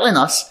 Telling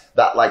us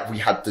that, like, we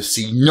had to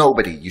see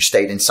nobody. You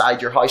stayed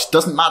inside your house.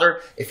 Doesn't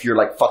matter if you're,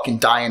 like, fucking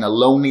dying of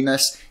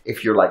loneliness.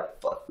 If you're, like,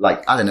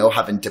 I don't know,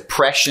 having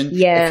depression.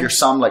 Yeah. If you're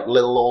some, like,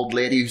 little old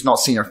lady who's not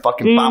seen her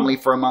fucking family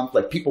for a month.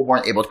 Like, people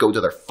weren't able to go to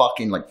their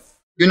fucking, like,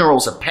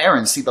 funerals of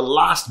parents, see the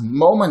last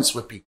moments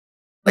with people.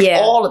 Like,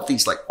 all of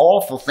these, like,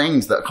 awful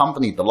things that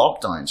accompanied the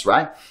lockdowns,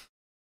 right?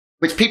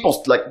 Which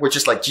people, like, were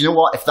just like, do you know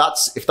what? If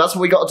that's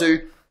what we got to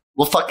do,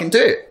 we'll fucking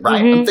do it,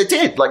 right? And they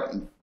did, like,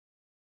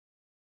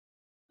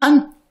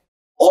 and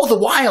all the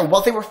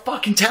while they were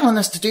fucking telling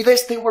us to do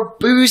this, they were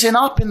boozing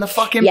up in the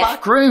fucking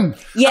back room.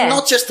 Yeah. And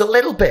not just a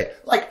little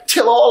bit, like,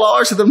 till all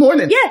hours of the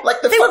morning. Yeah.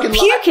 Like, they fucking were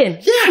puking.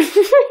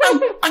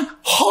 and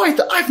how,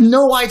 I have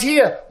no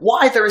idea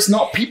why there is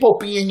not people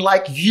being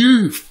like,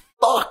 you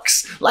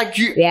fucks, like,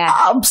 you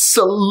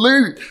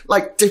absolute,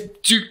 like,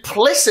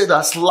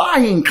 duplicitous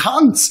lying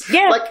cunts.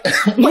 Yeah. Like,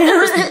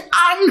 where is the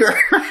anger?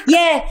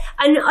 Yeah.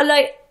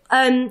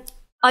 And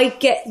I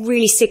get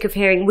really sick of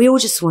hearing, we all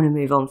just want to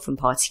move on from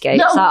Partygate.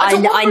 No, so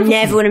I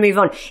never want to move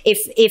on.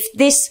 If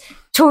this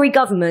Tory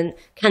government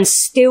can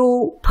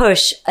still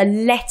push a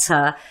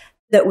letter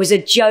that was a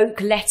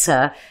joke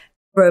letter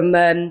from,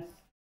 from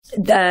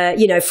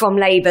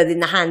Labour in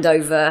the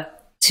handover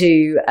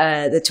to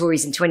the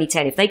Tories in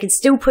 2010, if they can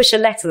still push a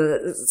letter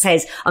that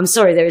says, I'm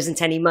sorry, there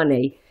isn't any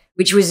money,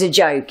 which was a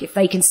joke, if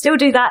they can still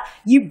do that,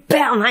 you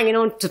bet I'm hanging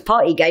on to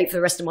Partygate for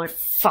the rest of my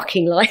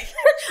fucking life.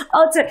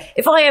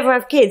 If I ever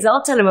have kids,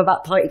 I'll tell them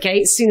about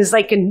Partygate as soon as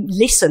they can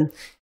listen.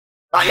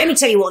 Like, let me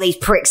tell you what these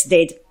pricks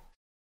did.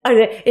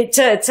 It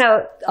turns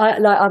out,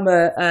 I'm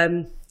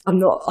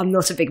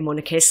not a big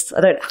monarchist.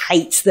 I don't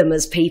hate them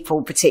as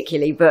people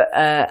particularly, but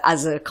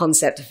as a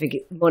concept, I think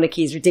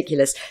monarchy is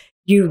ridiculous.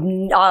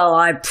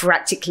 I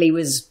practically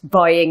was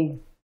buying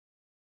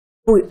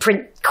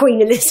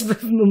Queen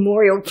Elizabeth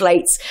memorial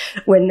plates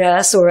when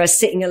I saw her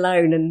sitting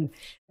alone and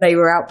they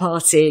were out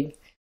partying.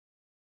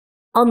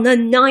 On the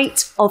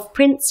night of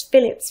Prince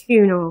Philip's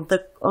funeral,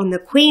 the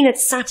Queen had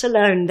sat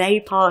alone, they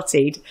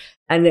partied.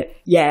 And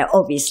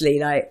obviously,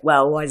 like,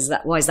 well, why is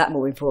that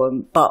more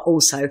important? But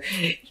also,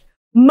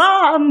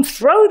 Mom,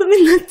 throw them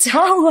in the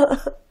tower.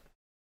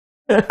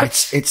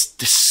 It's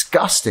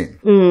disgusting.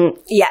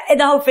 Yeah,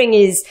 the whole thing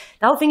is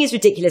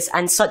ridiculous,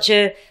 and such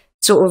a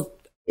sort of,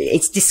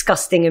 it's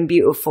disgusting and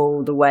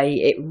beautiful the way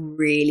it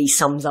really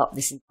sums up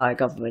this entire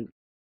government.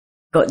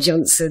 Got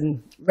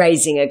Johnson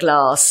raising a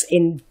glass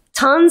in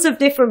tons of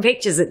different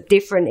pictures at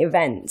different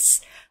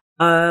events,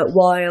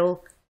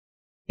 while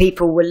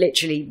people were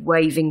literally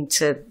waving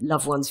to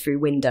loved ones through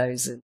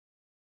windows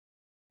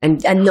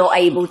and not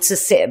able to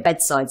sit at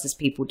bedsides as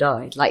people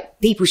died. Like,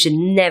 people should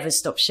never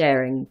stop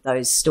sharing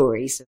those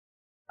stories.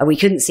 And we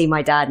couldn't see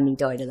my dad and he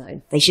died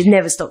alone. They should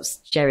never stop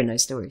sharing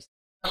those stories.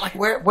 Like,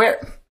 where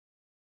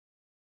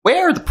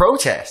are the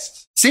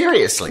protests?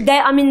 Seriously.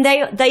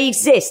 They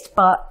exist,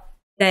 but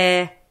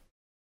they're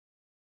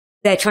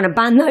they're trying to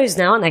ban those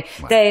now, aren't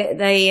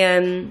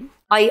they?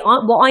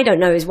 Wow. What I don't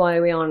know is why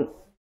we aren't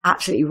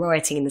absolutely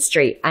rioting in the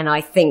street. And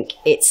I think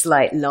it's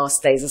like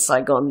last days of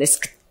Saigon. This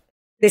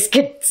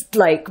could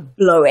like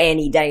blow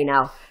any day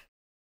now.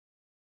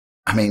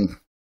 I mean,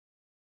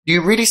 do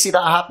you really see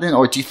that happening,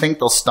 or do you think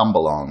they'll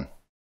stumble on?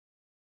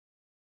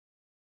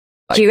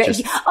 Like,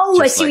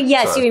 I see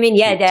what you mean.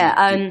 Yeah,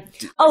 I mean,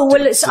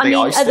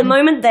 at the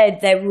moment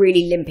they're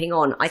really limping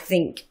on. I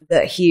think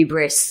that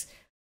hubris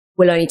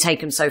will only take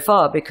them so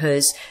far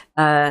because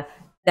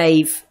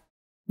they've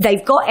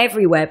got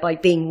everywhere by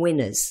being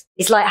winners.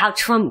 It's like how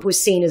Trump was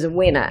seen as a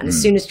winner, and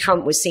as soon as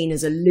Trump was seen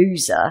as a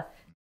loser,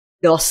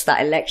 lost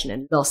that election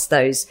and lost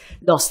the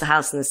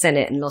House and the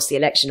Senate and lost the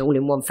election all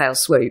in one fell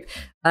swoop.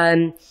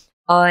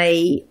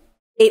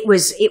 It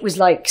was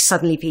like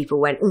suddenly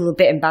people went, oh, a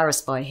bit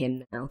embarrassed by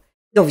him now.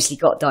 He's obviously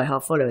got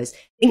diehard followers. I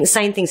think the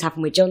same thing's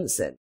happened with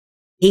Johnson.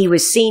 He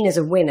was seen as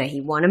a winner. He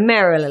won a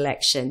mayoral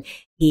election.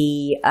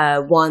 He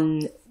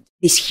won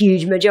this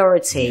huge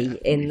majority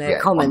in the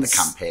Commons. Won the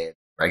campaign,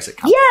 Brexit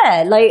campaign.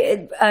 Yeah,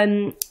 like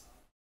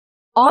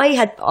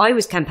I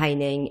was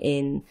campaigning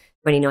in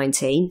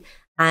 2019,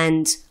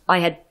 and I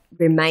had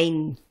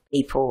Remain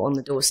people on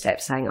the doorstep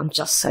saying, "I'm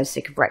just so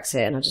sick of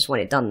Brexit, and I just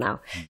want it done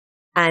now."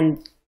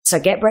 And so,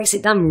 Get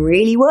Brexit Done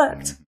really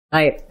worked.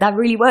 Like, that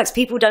really works.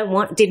 People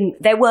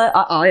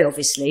I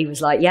obviously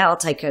was like, yeah, I'll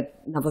take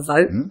another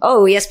vote.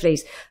 Oh, yes,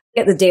 please.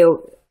 Get the deal.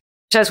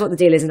 Show us what the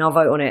deal is and I'll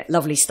vote on it.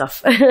 Lovely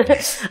stuff.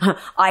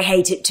 I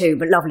hate it too,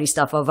 but lovely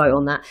stuff. I'll vote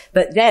on that.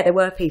 But there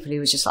were people who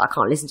was just like, I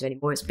can't listen to it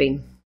anymore. It's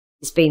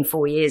been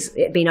 4 years.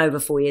 It'd been over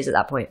 4 years at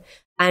that point.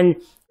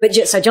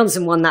 So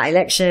Johnson won that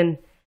election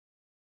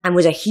and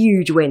was a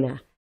huge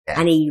winner. Yeah.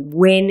 And he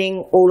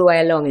winning all the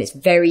way along. And it's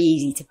very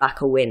easy to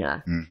back a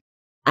winner.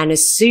 And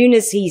as soon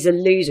as he's a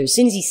loser, as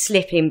soon as he's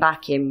slipping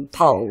back in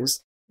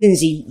polls,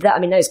 those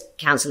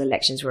council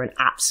elections were an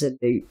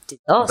absolute disaster.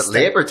 But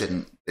Labour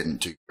didn't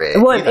do great.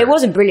 It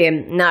wasn't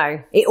brilliant.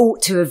 No, it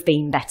ought to have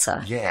been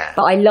better. Yeah.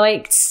 But I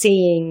liked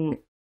seeing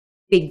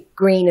big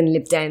Green and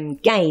Lib Dem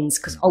gains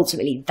because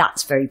ultimately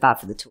that's very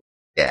bad for the Tories.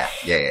 Yeah.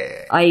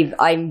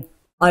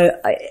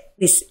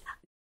 This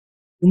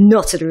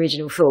not an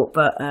original thought,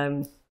 but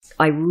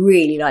I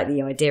really like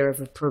the idea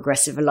of a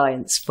progressive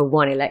alliance for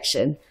one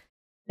election.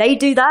 They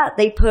do that.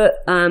 They put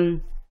PR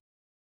on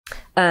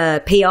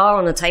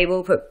the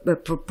table, put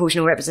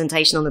proportional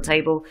representation on the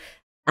table,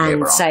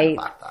 and say,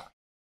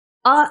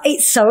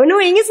 it's so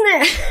annoying, isn't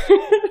it?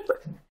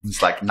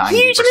 It's like 90%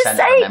 of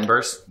the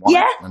members want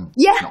it, and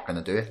it's not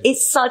going to do it.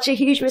 It's such a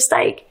huge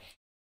mistake.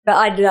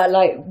 But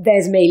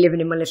there's me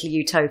living in my little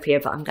utopia,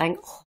 but I'm going,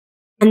 oh.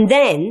 And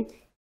then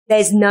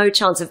there's no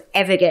chance of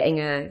ever getting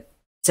a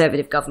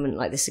Conservative government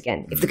like this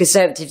again. If the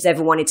Conservatives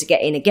ever wanted to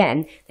get in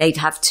again, they'd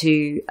have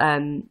to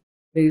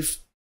move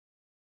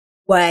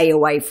way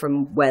away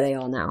from where they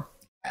are now,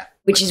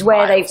 which is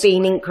where they've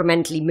been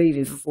incrementally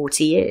moving for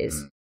 40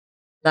 years.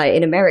 Like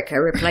in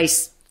America,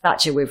 replace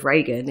Thatcher with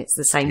Reagan. It's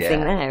the same thing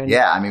there.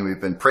 I mean,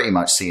 we've been pretty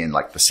much seeing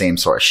like the same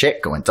sort of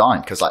shit going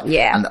down because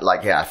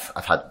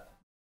I've had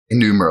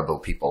innumerable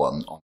people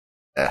on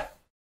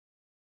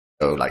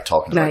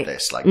talking about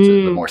this, like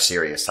the more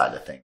serious side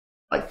of things.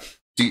 Like,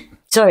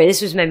 sorry,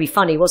 this was maybe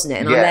funny, wasn't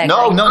it? And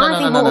no.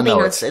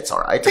 It's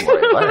all right. Don't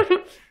worry about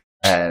it.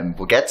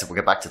 We'll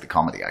get back to the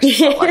comedy.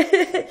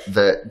 Actually,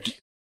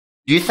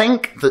 do you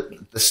think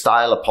that the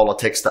style of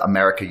politics that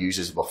America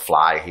uses will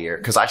fly here?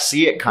 Because I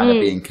see it kind of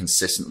being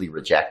consistently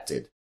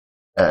rejected.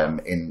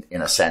 In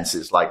a sense,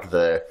 it's like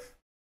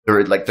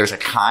there's a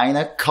kind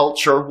of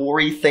culture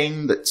war-y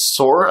thing that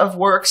sort of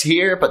works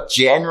here, but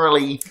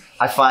generally,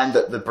 I find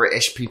that the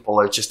British people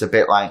are just a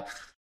bit like,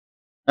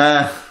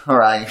 all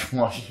right,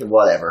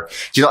 whatever.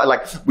 Do you know,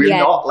 like, we're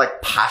not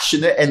like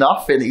passionate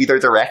enough in either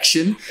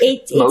direction.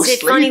 It's a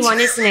funny one,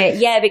 isn't it?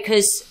 Yeah,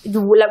 because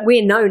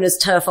we're known as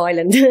Turf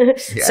Island.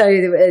 So,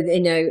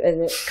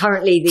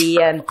 currently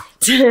the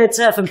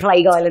Turf and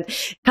Plague Island.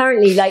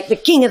 Currently, like, the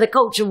king of the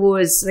culture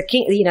wars,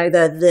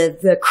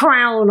 the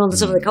crown on the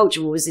top of the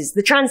culture wars is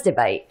the trans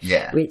debate.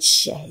 Yeah.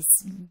 Which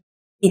is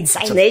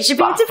insane. There should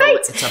be a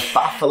debate. It's a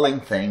baffling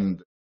thing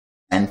to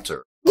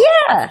enter.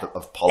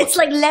 Of politics. It's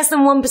like less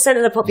than 1%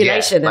 of the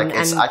population.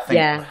 I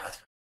think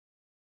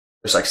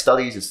there's like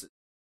studies, it's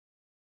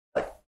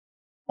like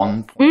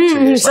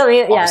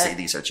 1.2. Obviously,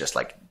 these are just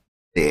like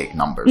big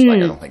numbers.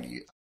 Like, I don't think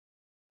you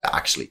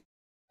actually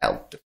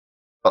help.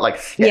 But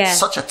it's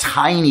such a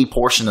tiny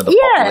portion of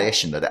the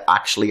population that it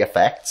actually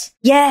affects.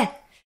 Yeah.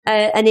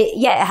 And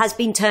it has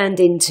been turned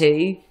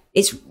into,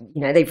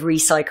 they've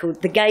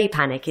recycled the gay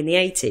panic in the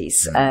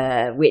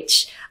 80s,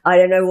 which I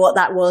don't know what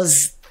that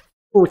was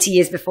 40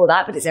 years before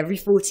that, but it's every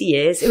 40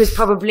 years. It was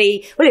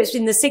probably, it was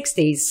in the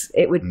 60s.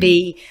 It would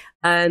be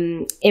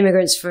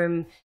immigrants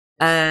from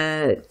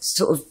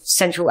sort of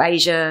Central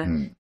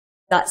Asia.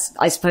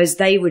 I suppose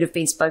they would have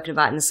been spoken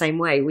about in the same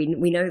way.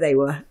 We know they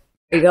were.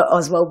 We got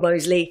Oswald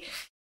Mosley.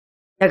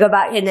 I go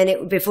back, and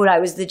then before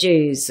that was the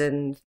Jews,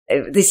 and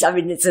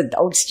it's an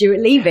old Stuart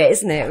Lee bit,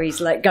 isn't it? Where he's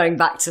like going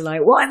back to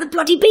like, why the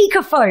bloody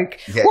beaker folk?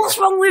 Yeah. What's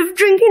wrong with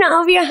drinking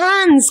out of your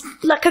hands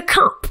like a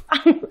cup?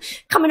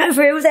 Coming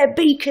over here with their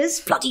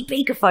beakers, bloody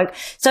beaker folk.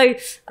 So,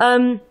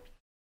 where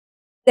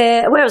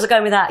was I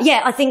going with that?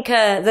 Yeah, I think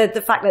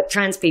the fact that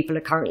trans people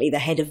are currently the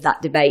head of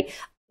that debate,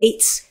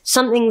 it's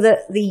something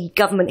that the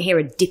government here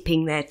are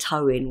dipping their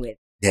toe in with.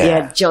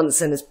 Yeah,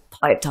 Johnson has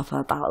piped up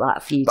about that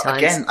a few times.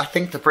 Again, I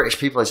think the British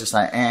people are just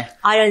like,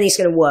 I don't think it's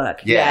going to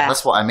work. Yeah,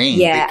 that's what I mean.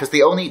 Yeah. Because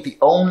the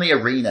only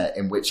arena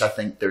in which I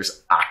think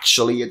there's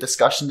actually a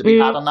discussion to be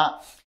had on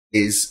that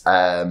is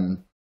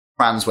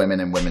trans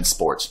women in women's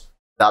sports.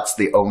 That's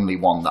the only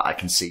one that I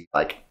can see,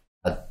 like,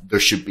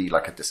 there should be,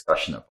 like, a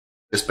discussion of.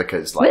 Just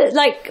because, like... But,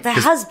 like, there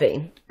has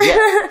been.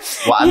 Yeah.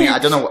 Well, I mean, I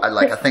don't know,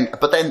 like, I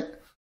think... But then...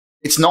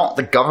 It's not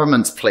the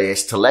government's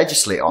place to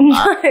legislate on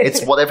that. No.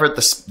 It's whatever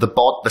the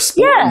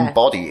sporting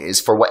body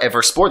is for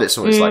whatever sport it is.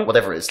 So it's like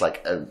whatever it's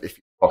like, if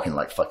you're talking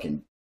like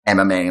fucking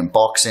MMA and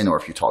boxing, or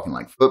if you're talking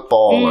like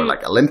football or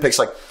like Olympics,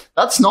 like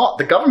that's not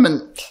the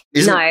government.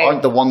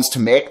 Aren't the ones to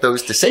make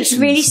those decisions.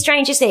 It's really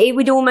strange, isn't it? It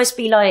would almost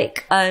be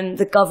like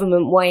the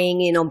government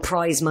weighing in on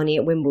prize money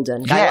at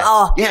Wimbledon. Going,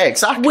 yeah,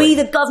 exactly. We,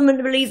 the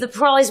government, believe the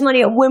prize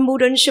money at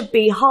Wimbledon should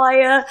be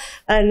higher,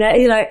 and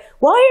you're like,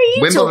 why are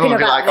you Wimbledon talking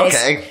about like,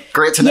 this? Okay,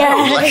 great to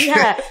know.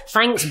 Yeah,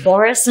 thanks,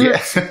 Boris.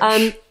 It's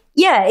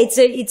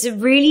a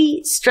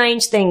really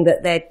strange thing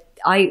that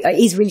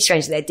it's really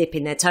strange that they're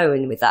dipping their toe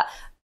in with that.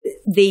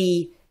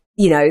 The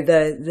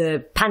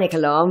panic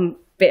alarm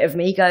bit of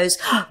me goes,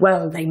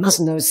 well, they must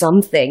know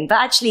something, but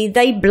actually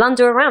they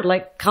blunder around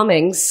like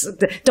Cummings,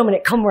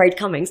 Dominic Comrade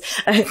Cummings.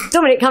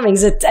 Dominic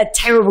Cummings, a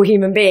terrible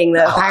human being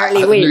that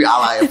apparently we new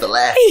ally of the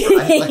left.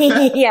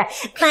 Right? Yeah,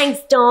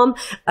 thanks, Dom.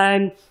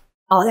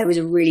 There was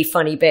a really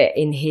funny bit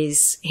in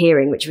his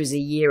hearing, which was a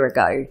year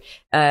ago,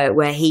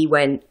 where he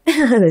went,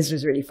 this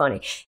was really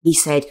funny. He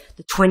said,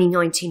 the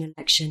 2019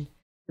 election,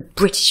 the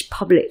British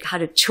public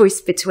had a choice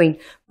between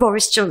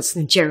Boris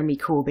Johnson and Jeremy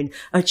Corbyn,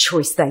 a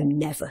choice they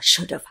never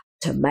should have had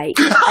to make.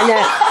 And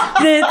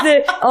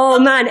oh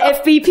man,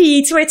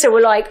 FBP Twitter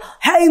were like,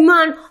 hey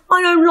man,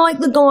 I don't like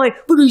the guy,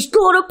 but he's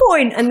got a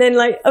point. And then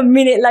like a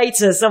minute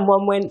later,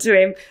 someone went to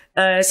him.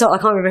 So I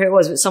can't remember who it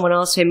was, but someone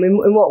asked him,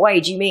 in what way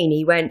do you mean?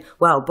 He went,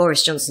 well,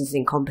 Boris Johnson's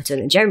incompetent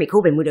and Jeremy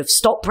Corbyn would have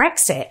stopped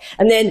Brexit.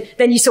 And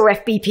then you saw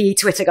FBP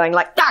Twitter going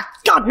like,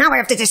 God, now I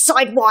have to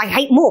decide what I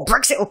hate more,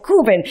 Brexit or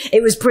Corbyn.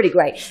 It was pretty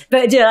great.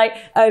 But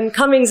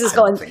Cummings has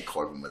gone. I don't think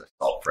Corbyn would have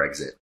stopped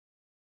Brexit.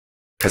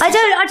 I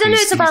don't know.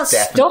 It's about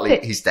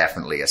stopping. He's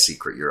definitely a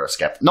secret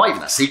Eurosceptic. Not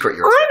even a secret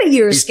Eurosceptic. I'm a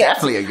Eurosceptic. He's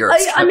definitely a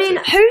Eurosceptic. I mean,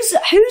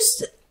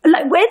 who's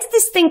like, where did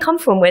this thing come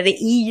from where the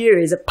EU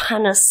is a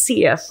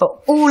panacea for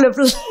all of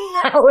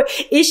our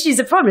issues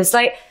and problems?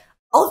 Like,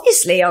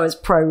 obviously I was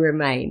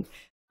pro-Remain,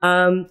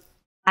 and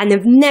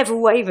have never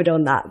wavered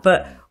on that.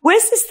 But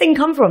where's this thing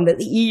come from that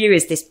the EU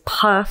is this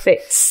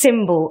perfect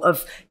symbol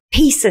of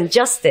peace and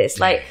justice?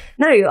 Like,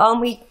 no,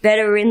 aren't we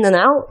better in than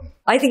out?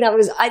 I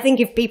think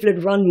if people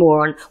had run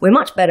more on, we're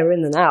much better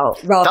in than out.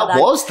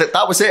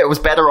 That was it. It was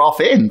better off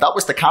in. That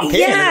was the campaign.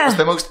 Yeah. It was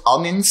the most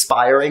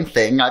uninspiring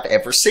thing I've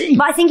ever seen.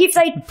 But I think if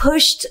they'd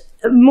pushed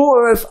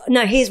more of,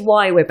 no, here's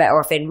why we're better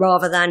off in,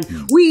 rather than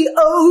we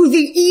owe the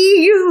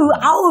EU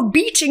our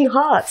beating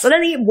hearts. I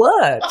don't think it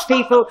worked.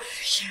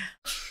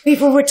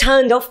 People were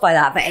turned off by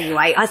that. But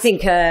anyway, I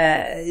think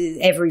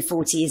every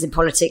 40 years in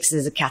politics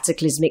there's a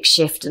cataclysmic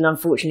shift, and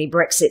unfortunately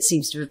Brexit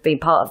seems to have been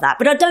part of that.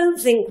 But I don't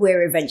think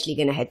we're eventually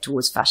going to head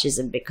towards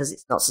fascism because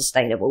it's not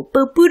sustainable.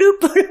 No,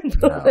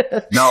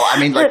 I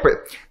mean,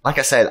 like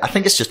I said, I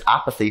think it's just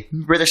apathy.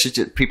 British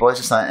people are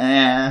just like,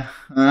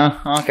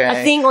 okay.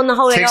 I think on the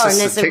whole they are, and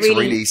there's takes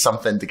really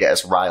something to get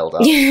us riled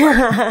up.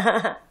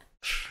 Yeah.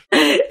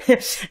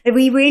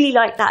 We really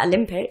like that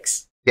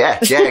Olympics. Yeah,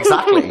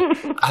 exactly.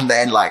 And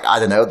then, like, I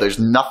don't know, there's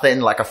nothing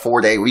like a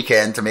 4-day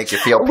weekend to make you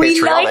feel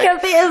patriotic. We like a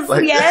bit of,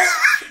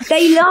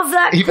 they love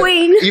that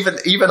Queen.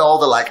 Even all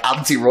the, like,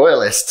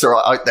 anti-royalists are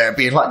out there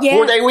being like,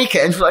 4-day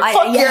weekend. We're like,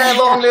 fuck yeah,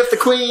 long live the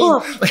Queen.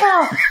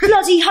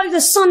 Bloody hope the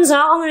sun's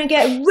out. I'm going to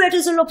get red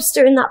as a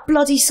lobster in that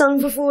bloody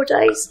sun for 4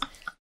 days.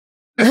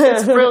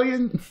 It's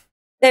brilliant.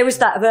 There was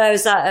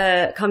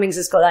that Cummings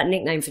has got that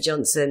nickname for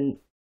Johnson,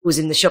 was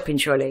in the shopping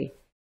trolley.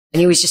 And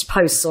he always just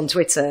posts on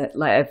Twitter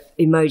like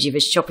an emoji of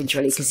his shopping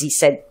trolley because he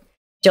said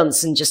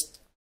Johnson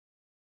just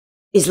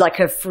is like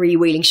a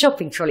freewheeling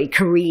shopping trolley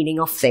careening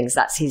off things.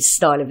 That's his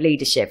style of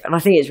leadership. And I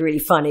think it's really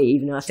funny,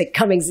 even though I think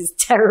Cummings is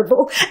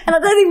terrible. And I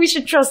don't think we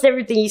should trust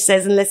everything he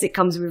says unless it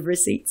comes with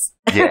receipts.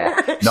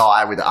 Yeah. No,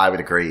 I would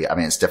agree. I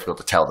mean, it's difficult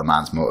to tell the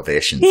man's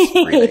motivations,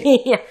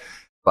 really. Yeah.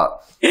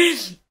 But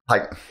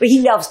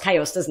he loves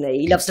chaos, doesn't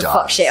he? He loves to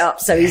fuck shit up.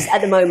 So at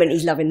the moment,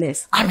 he's loving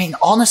this. I mean,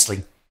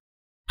 honestly,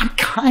 I'm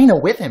kind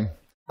of with him.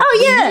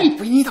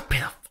 We need a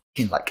bit of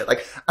fucking like,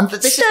 and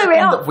this is the thing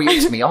that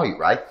weirds me out,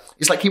 right?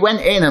 It's like he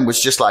went in and was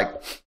just like,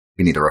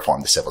 we need to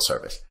reform the civil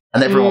service.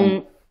 And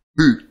everyone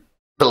who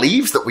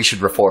believes that we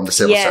should reform the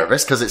civil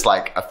service, because it's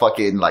like a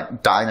fucking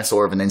like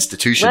dinosaur of an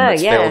institution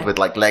that's filled with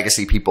like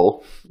legacy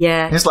people.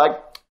 Yeah. And it's like,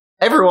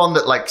 everyone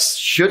that like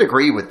should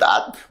agree with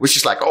that was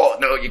just like, oh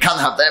no, you can't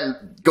have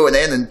them going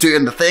in and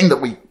doing the thing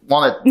that we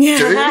want to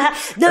do.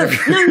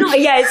 No,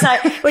 yeah, it's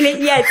like,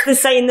 it's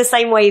the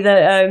same way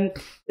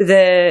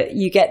that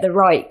you get the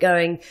right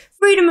going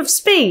freedom of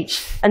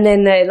speech, and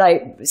then they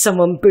like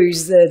someone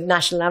boos the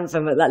national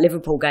anthem at that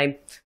Liverpool game.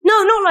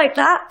 No, not like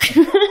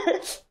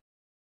that.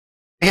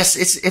 Yes,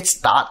 it's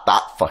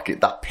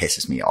that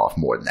pisses me off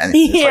more than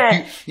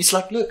anything. It's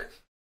like, look,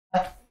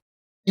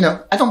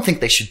 I don't think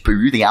they should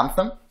boo the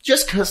anthem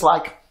just because,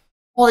 like,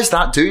 what is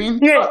that doing?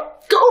 Yeah.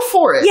 Go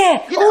for it.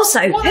 Yeah.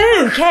 Also,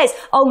 who cares?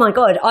 Oh my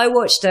God. I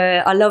watched,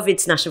 I love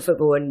international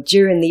football, and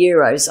during the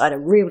Euros, I had a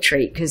real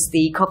treat because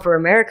the Copa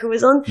America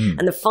was on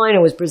and the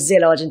final was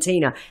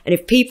Brazil-Argentina. And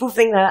if people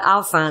think that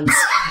our fans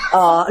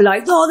are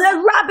like, oh,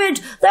 they're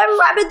rabid,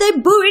 they're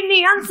booing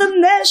the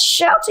anthem, they're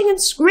shouting and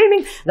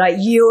screaming. Like,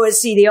 you always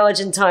see the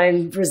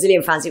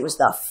Argentine-Brazilian fans. It was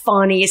the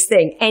funniest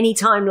thing.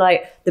 Anytime,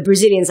 like, the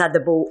Brazilians had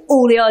the ball,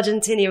 all the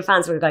Argentinian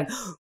fans were going,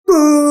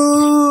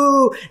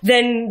 boo!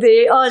 Then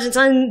the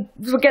Argentine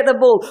would get the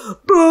ball,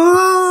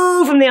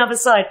 boo! From the other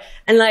side.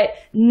 And like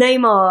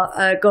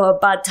Neymar got a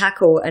bad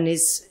tackle and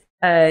his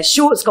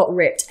shorts got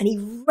ripped, and he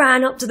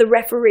ran up to the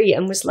referee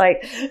and was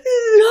like,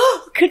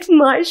 look at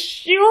my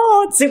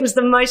shorts. It was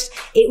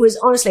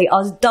honestly, I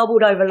was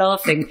doubled over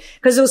laughing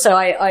because also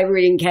I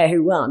really didn't care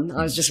who won.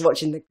 I was just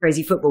watching the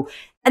crazy football.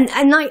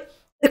 And like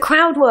the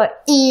crowd were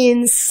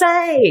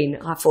insane.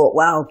 I thought,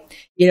 wow,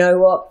 you know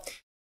what?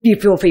 You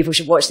poor people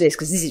should watch this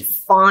because this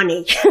is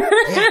funny.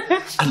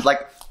 Yeah. And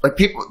like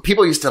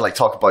people used to like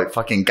talk about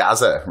fucking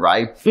Gaza,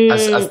 right?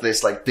 As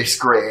this like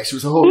disgrace. He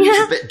was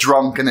a bit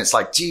drunk, and it's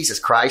like, Jesus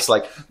Christ,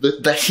 like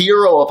the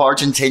hero of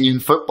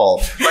Argentinian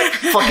football, like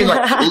fucking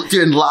like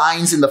doing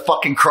lines in the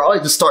fucking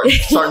crowd and starting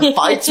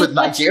fights with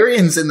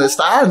Nigerians in the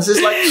stands. It's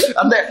like,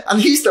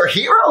 and he's their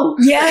hero.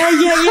 Yeah.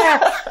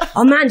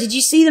 Oh man, did you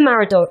see the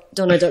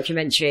Maradona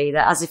documentary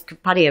that As If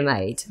Kapadia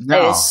made?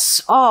 No.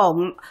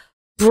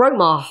 Broke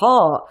my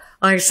heart.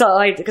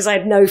 Because I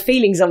had no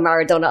feelings on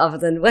Maradona other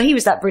than, well, he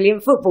was that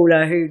brilliant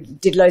footballer who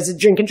did loads of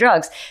drink and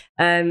drugs.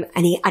 And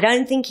I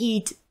don't think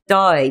he'd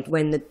died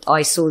when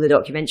I saw the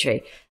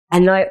documentary.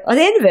 And like, at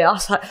the end of it, I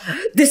was like,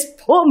 this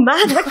poor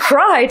man that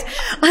cried.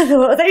 I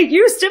thought they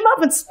used him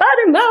up and spat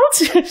him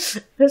out.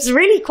 It was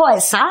really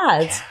quite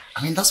sad. Yeah.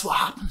 I mean, that's what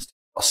happens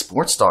to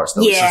sports stars,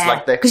 though.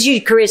 Yeah, because your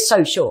career's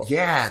so short.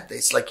 Yeah,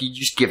 it's like you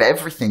just give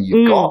everything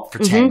you've got for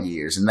 10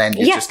 years, and then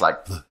you're just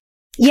like...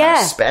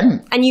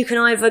 spent. And you can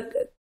either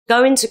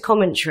go into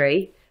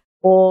commentary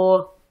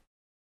or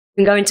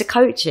you can go into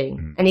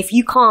coaching. And if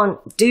you can't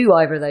do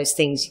either of those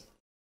things,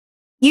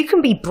 you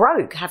can be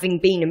broke having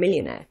been a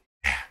millionaire.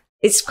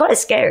 It's quite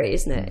scary,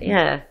 isn't it?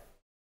 Yeah.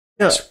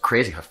 It's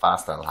crazy how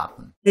fast that'll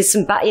happen. There's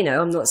some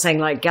I'm not saying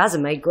like Gaza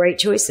made great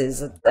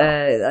choices.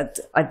 I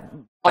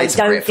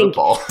don't think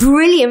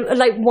brilliant,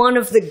 like one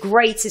of the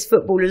greatest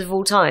footballers of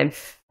all time.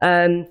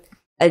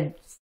 I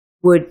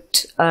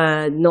would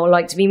not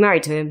like to be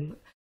married to him.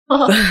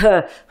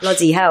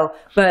 Bloody hell.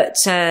 But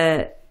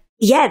there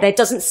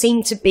doesn't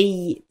seem to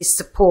be this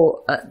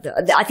support.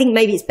 I think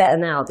maybe it's better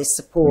now, this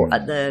support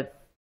at the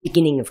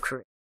beginning of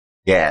career.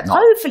 Yeah.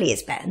 Hopefully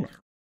it's better now.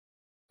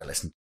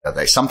 Listen,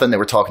 there's something they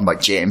were talking about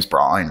James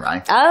Brown,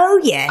 right? Oh,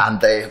 yeah.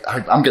 And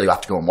I'm going to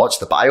have to go and watch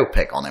the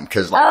biopic on him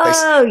because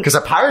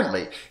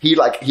apparently he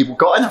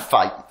got in a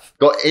fight,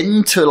 got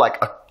into like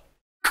a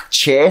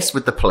chase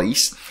with the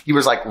police. He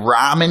was like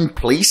ramming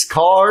police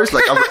cars.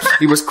 Like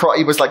it was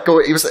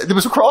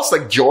across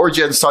like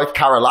Georgia and South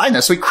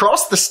Carolina. So he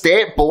crossed the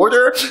state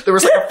border. There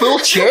was like a full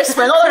chase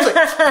man. I was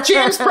like,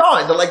 James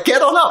Brown, they're like,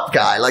 get on up,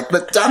 guy. Like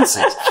the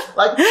dances.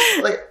 Like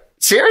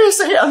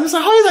seriously? I was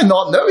like, how did I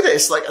not know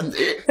this? Like,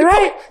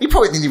 he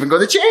probably didn't even go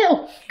to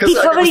jail because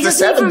it was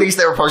the 70s.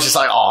 They were probably just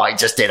like, oh, I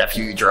just did a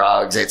few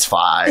drugs. It's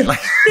fine. Like,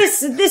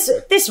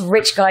 this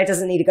rich guy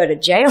doesn't need to go to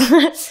jail.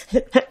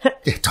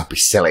 Yeah, don't be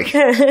silly.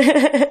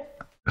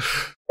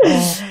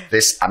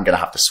 I'm going to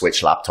have to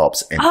switch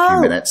laptops in a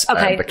few minutes.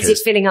 Okay, because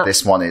is it filling up?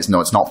 This one it's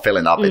not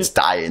filling up. It's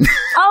dying.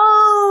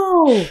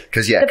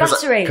 Because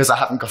I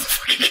haven't got the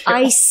fucking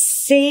camera. I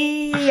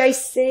see.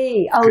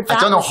 Oh, I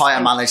don't know how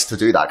I managed to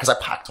do that because I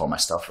packed all my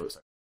stuff. It was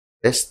like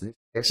this.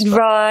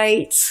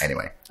 Right.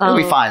 Anyway, it'll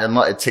be fine.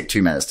 It'll take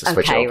 2 minutes to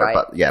switch over. Right.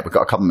 But yeah, we've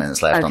got a couple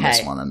minutes left on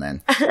this one, and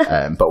then.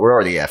 But we're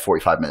already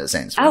 45 minutes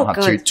in, so we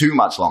don't have too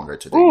much longer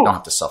to do. You don't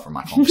have to suffer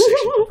my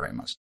conversation very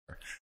much.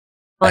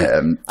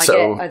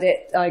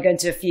 I go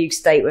into a fugue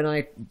state when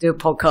I do a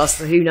podcast,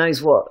 so who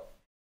knows what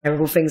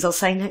terrible things I'll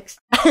say next.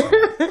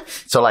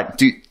 So, like,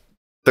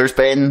 there's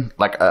been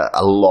like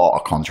a lot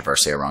of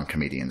controversy around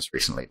comedians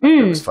recently.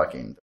 There was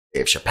fucking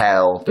Dave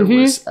Chappelle. There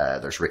was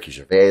there's Ricky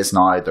Gervais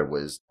now. There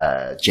was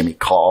Jimmy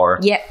Carr.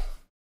 Yeah.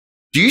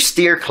 Do you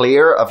steer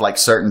clear of like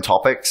certain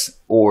topics,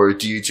 or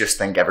do you just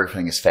think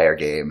everything is fair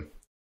game?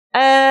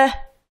 I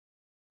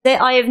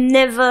have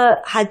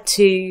never had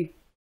to.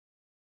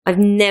 I've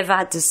never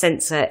had to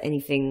censor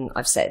anything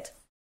I've said,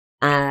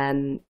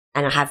 and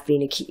I have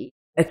been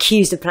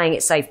accused of playing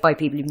it safe by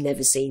people who've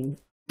never seen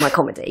my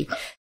comedy.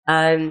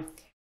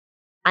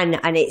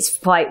 and it's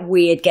quite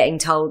weird getting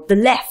told the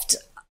left,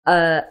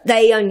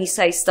 they only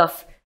say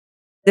stuff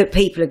that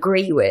people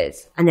agree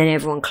with, and then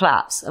everyone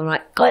claps. I'm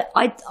like,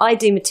 I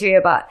do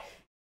material about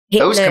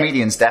Hitler. Those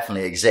comedians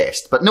definitely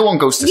exist, but no one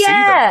goes to see them.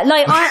 Yeah,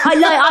 like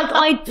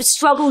I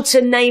struggle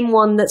to name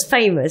one that's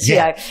famous.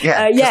 Yeah,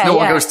 no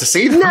one goes to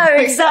see them. No,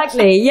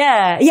 exactly.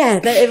 Yeah.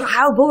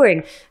 How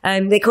boring.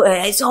 They call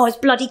it. It's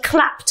bloody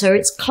clapter.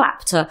 It's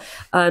clapter.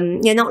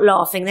 Not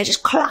laughing. They're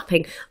just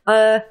clapping.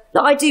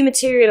 I do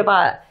material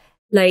about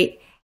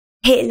like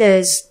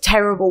Hitler's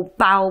terrible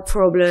bowel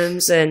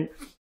problems, and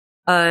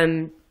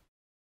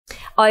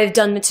I've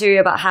done material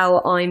about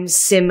how I'm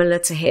similar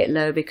to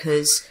Hitler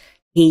because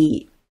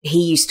he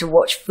used to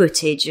watch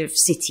footage of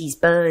cities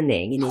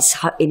burning in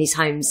his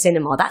home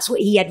cinema. That's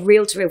what he had,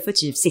 reel-to-reel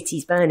footage of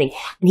cities burning,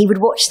 and he would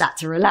watch that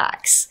to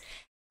relax.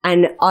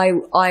 And I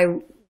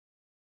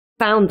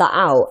found that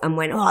out and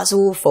went, "Oh, that's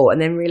awful,"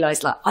 and then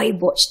realised like I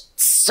watched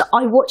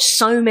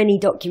so many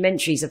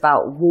documentaries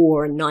about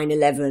war and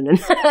 9/11,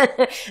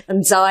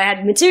 and so I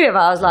had material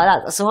about. I was like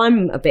that, so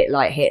I'm a bit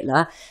like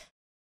Hitler.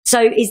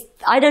 So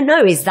I don't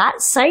know, is that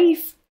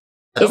safe?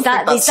 Is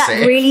that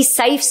really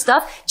safe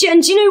stuff?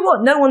 And do you know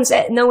what? No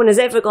one has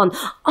ever gone,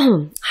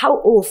 "Oh, how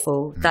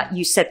awful that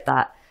you said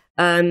that."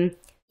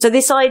 So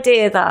this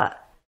idea that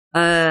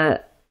I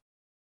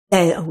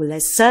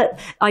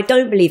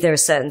don't believe there are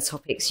certain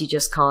topics you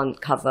just can't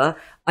cover.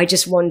 I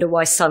just wonder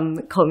why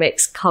some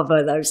comics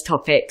cover those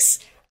topics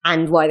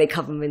and why they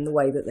cover them in the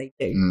way that they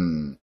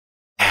do.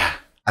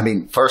 I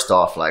mean, first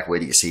off, like, where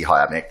do you see how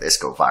I make this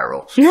go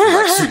viral?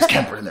 Like, Sooz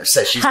Kempner in there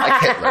says she's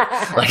like Hitler.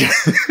 Like,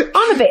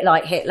 I'm a bit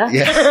like Hitler.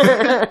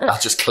 Yeah, I'll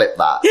just clip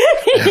that.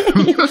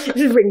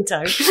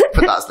 Ringtone.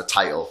 Put that as the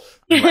title.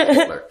 Like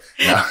Hitler.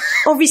 No.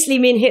 Obviously,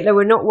 me and Hitler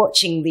were not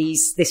watching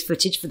this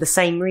footage for the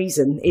same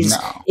reason.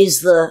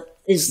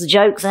 Is the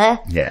joke there?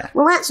 Yeah.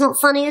 Well, that's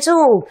not funny at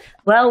all.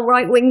 Well,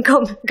 right-wing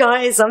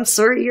guys, I'm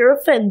sorry you're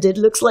offended.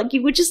 Looks like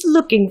you were just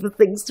looking for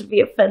things to be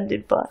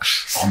offended by.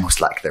 Almost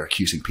like they're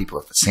accusing people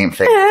of the same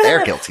thing that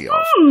they're guilty of.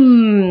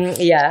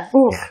 Yeah.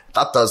 Yeah,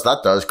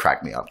 that does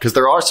crack me up. Because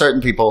there are certain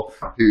people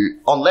who,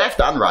 on left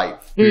and right,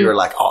 who are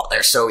like, "Oh,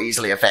 they're so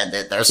easily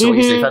offended. They're so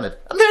easily offended."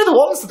 And they're the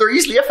ones that are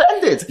easily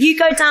offended. You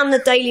go down the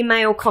Daily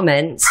Mail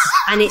comments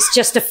and it's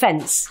just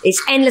offence.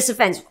 It's endless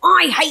offence.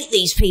 I hate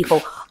these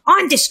people.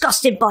 I'm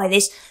disgusted by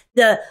this.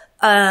 They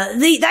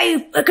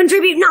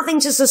contribute nothing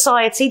to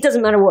society.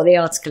 Doesn't matter what the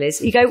article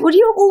is. You go, well,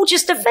 you're all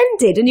just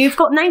offended, and you've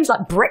got names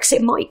like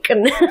Brexit Mike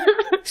and.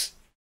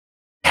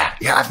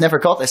 Yeah, I've never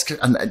got this,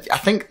 and I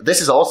think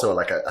this is also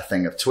like a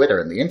thing of Twitter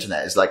and the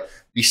internet. Is like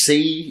you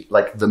see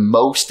like the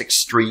most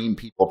extreme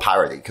people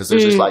parody because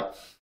there's just like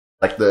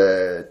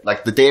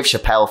the Dave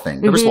Chappelle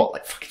thing. There was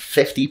like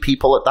 50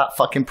 people at that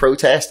fucking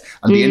protest,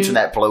 and the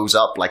internet blows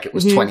up like it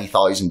was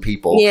 20,000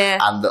 people,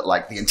 and that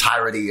like the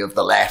entirety of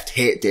the left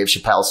hate Dave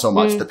Chappelle so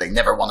much that they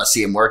never want to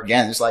see him work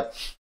again. It's like,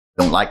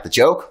 don't like the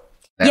joke.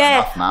 Fair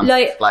enough, man.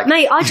 Like,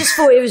 mate, I just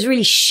thought it was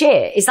really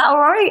shit. Is that all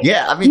right?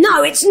 Yeah, I mean,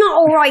 no, it's not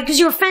all right because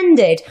you're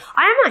offended.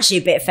 I am actually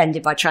a bit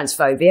offended by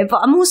transphobia,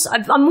 but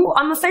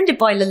I'm offended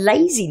by the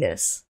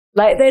laziness.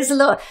 Like, there's a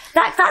lot.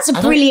 That's a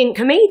brilliant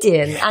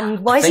comedian,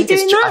 and why is he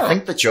doing that? I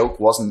think the joke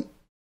wasn't.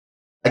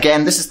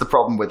 Again, this is the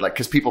problem with like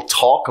because people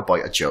talk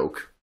about a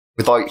joke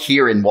without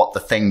hearing what the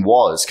thing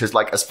was. Because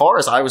like, as far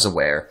as I was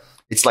aware,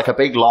 it's like a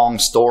big long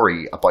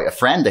story about a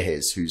friend of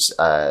his who's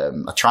a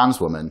trans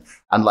woman,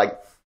 and like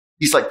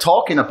he's like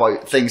talking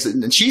about things,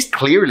 and she's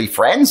clearly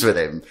friends with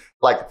him.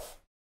 Like,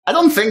 I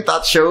don't think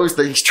that shows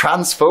that he's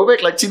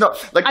transphobic. Like, do you know?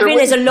 Like, I mean,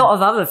 there's a lot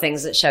of other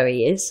things that show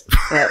he is.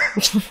 But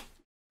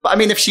But I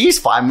mean, if she's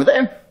fine with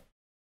him.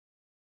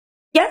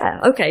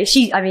 Yeah, okay.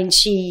 She,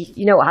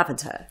 you know what happened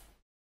to her?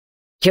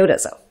 Killed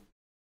herself.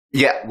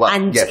 Yeah, well,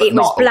 and yeah, it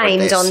was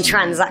blamed on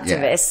trans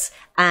activists.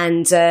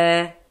 And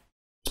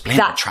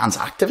blamed on trans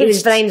activists? It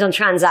was blamed on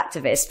trans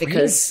activists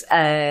because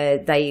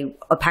they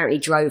apparently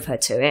drove her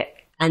to it.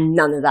 And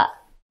none of that.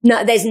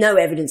 No, there's no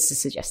evidence to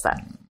suggest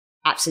that.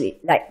 Absolutely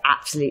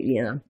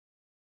none.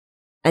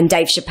 And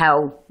Dave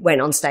Chappelle went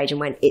on stage and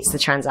went, "It's the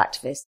trans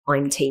activist.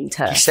 I'm Team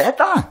TERF." He said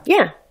that?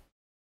 Yeah.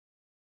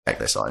 Check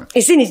this out.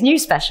 It's in his new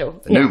special.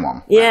 The new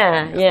one.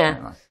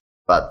 Yeah.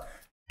 But,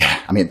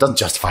 yeah, I mean, it doesn't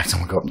justify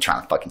someone going up and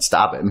trying to fucking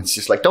stab him. It's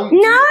just like, don't.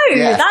 No,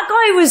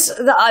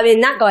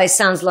 that guy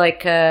sounds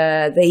like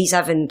he's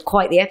having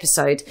quite the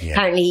episode. Yeah.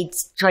 Apparently he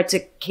tried to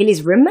kill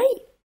his roommate.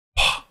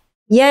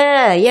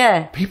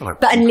 Yeah. People are...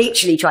 and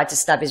literally tried to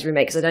stab his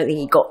roommate because I don't think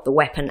he got the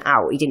weapon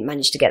out. He didn't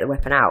manage to get the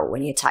weapon out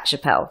when he attacked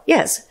Chappelle.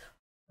 Yes.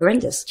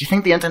 Horrendous. Do you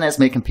think the internet's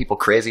making people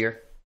crazier?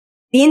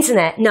 The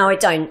internet? No, I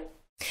don't.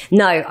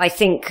 No, I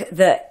think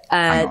that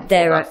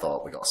there are... I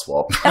thought we got a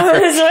swap.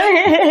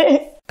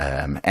 Oh,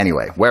 sorry.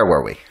 Anyway, where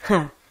were we?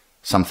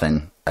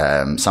 Something.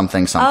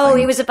 Oh,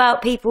 it was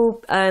about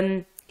people...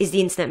 is the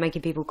internet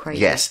making people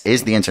crazier? Yes,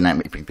 is the internet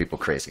making people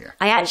crazier?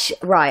 I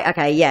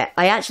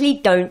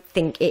actually don't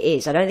think it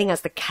is. I don't think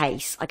that's the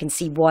case. I can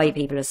see why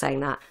people are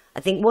saying that.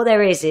 I think what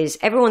there is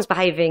everyone's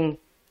behaving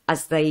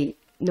as they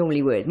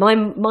normally would. My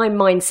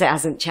mindset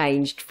hasn't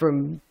changed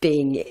from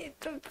being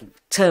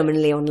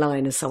terminally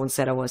online, as someone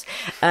said I was.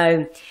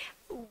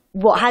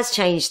 What has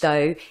changed,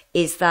 though,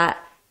 is that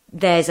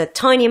there's a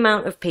tiny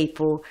amount of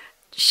people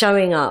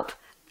showing up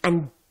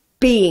and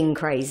being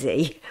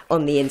crazy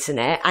on the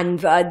internet.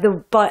 And by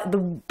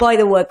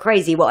the word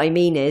crazy, what I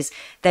mean is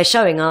they're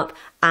showing up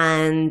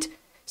and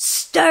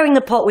stirring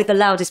the pot with the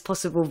loudest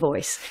possible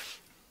voice.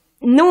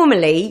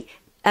 Normally,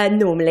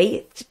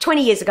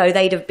 20 years ago,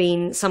 they'd have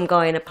been some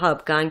guy in a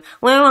pub going,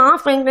 well, I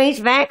think these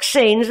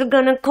vaccines are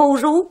going to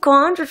cause all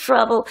kinds of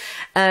trouble.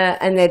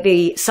 And there'd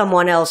be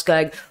someone else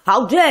going,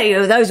 how dare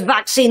you, those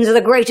vaccines are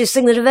the greatest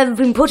thing that have ever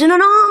been put in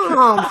an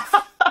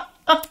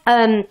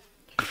arm.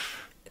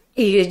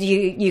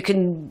 You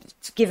can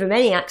give them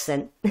any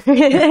accent.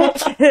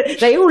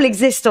 They all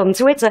exist on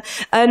Twitter.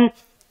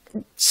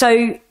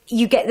 So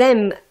you get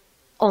them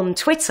on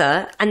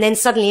Twitter, and then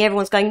suddenly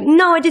everyone's going,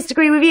 no, I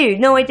disagree with you.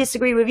 No, I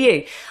disagree with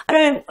you. I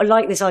don't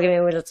like this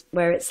argument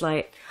where it's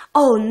like,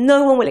 oh,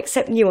 no one will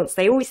accept nuance.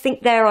 They always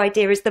think their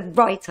idea is the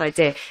right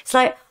idea. It's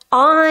like,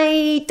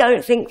 I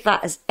don't think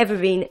that has ever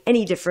been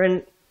any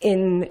different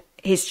in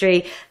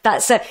history.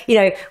 That's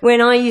when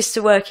I used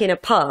to work in a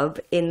pub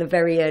in the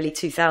very early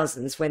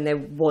 2000s, when there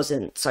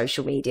wasn't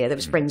social media, there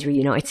was Friends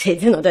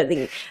Reunited, and I don't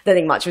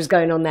think much was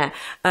going on there.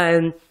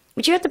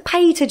 But you had to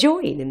pay to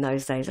join in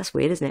those days. That's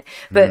weird, isn't it?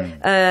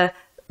 But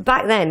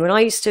back then, when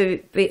I used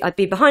to I'd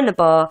be behind the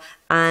bar,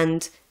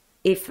 and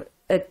if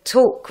a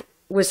talk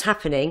was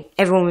happening,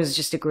 everyone was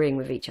just agreeing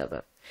with each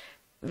other.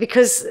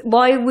 Because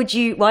why were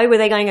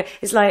they going,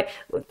 it's like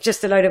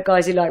just a load of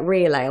guys who like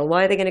real ale.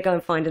 Why are they going to go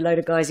and find a load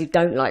of guys who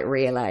don't like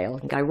real ale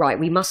and go, right,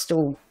 we must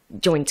all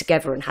join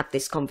together and have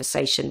this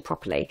conversation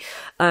properly?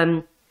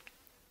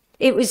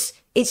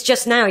 It's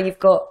just now you've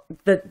got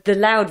the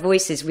loud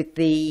voices with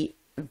the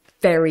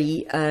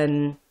very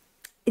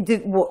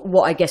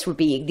what I guess would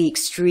be the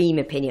extreme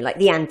opinion, like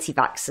the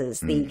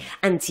anti-vaxxers, the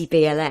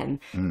anti-BLM.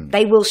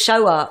 They will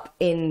show up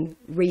in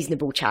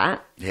reasonable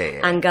chat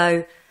and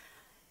go,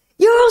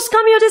 you're all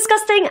scum, you're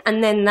disgusting,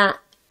 and then that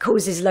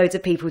causes loads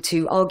of people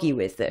to argue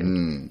with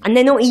them. And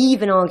they're not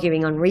even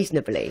arguing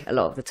unreasonably a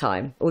lot of the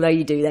time, although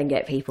you do then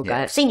get people go,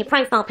 I've seen your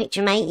profile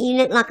picture, mate, you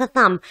look like a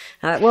thumb.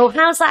 Well,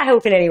 how's that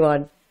helping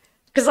anyone?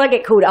 Because I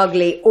get called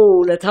ugly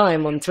all the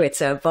time on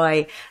Twitter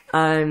by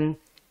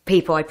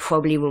people I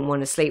probably wouldn't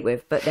want to sleep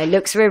with, but their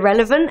looks are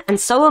irrelevant, and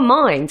so are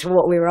mine to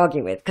what we were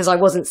arguing with, because I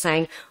wasn't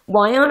saying,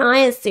 why aren't I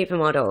a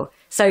supermodel?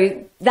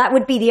 So that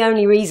would be the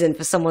only reason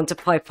for someone to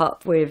pipe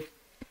up with,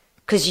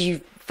 because your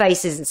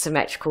face isn't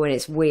symmetrical and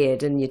it's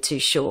weird and you're too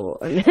short.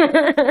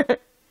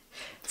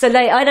 So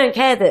I don't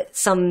care that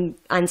some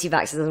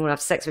anti-vaxxer doesn't want to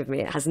have sex with me.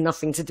 It has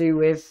nothing to do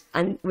with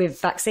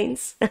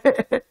vaccines.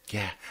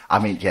 Yeah, I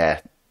mean,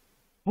 yeah.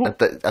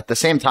 At the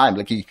same time,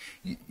 like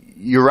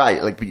you're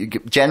right.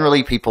 Like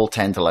generally, people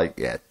tend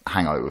to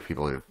hang out with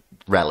people who have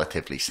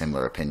relatively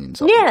similar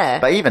opinions. Yeah.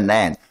 But even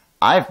then,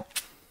 I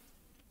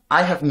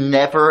have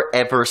never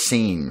ever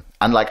seen,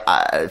 and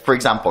for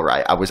example,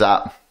 right,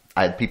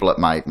 I had people at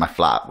my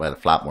flat where the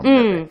flat one.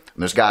 And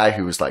there's a guy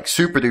who was like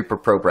super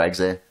duper pro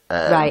Brexit,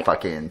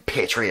 fucking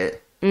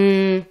patriot,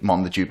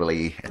 Mon the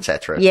Jubilee,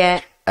 etc.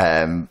 Yeah.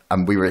 And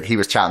he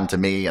was chatting to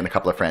me and a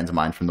couple of friends of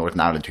mine from Northern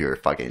Ireland who are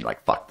fucking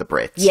like, fuck the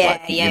Brits. Yeah,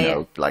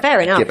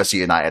 fair enough. Give us a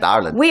united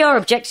Ireland. We are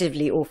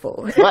objectively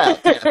awful. Well,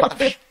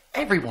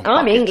 everyone.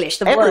 I'm English,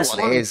 the worst one.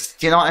 Everyone is.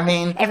 Do you know what I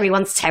mean?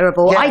 Everyone's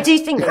terrible. Yeah. I do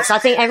think this. I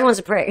think everyone's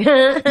a prick.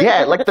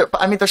 Yeah,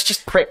 there's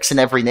just pricks in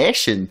every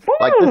nation.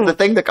 Like the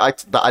thing that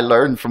I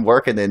learned from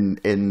working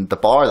in the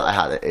bar that I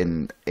had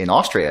in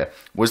Austria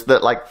was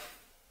that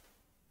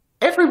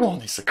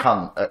everyone is a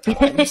cunt at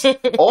times.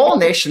 All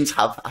nations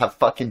have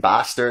fucking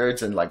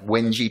bastards and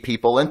whingy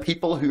people and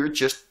people who are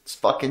just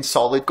fucking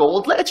solid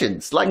gold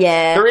legends.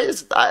 There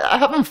is, I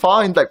haven't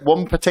found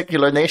one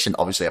particular nation,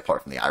 obviously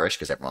apart from the Irish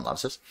because everyone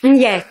loves us.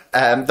 Yeah.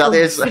 That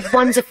is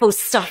wonderful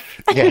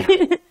stuff. Yeah.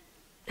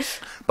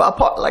 But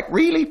apart,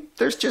 really,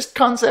 there's just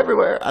cunts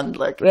everywhere and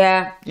it's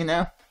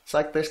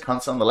there's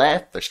cunts on the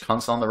left, there's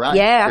cunts on the right,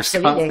 there's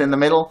cunts in the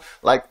middle.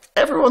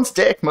 Everyone's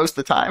dick most of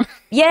the time.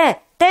 Yeah.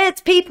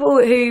 There's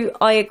people who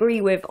I agree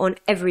with on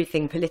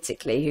everything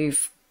politically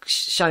who've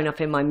shown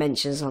up in my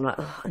mentions. I'm like,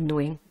 oh,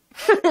 annoying.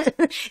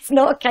 It's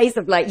not a case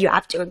of you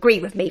have to agree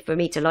with me for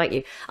me to like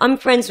you. I'm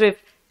friends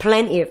with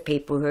plenty of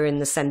people who are in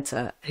the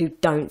centre who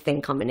don't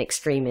think I'm an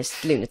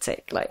extremist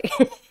lunatic.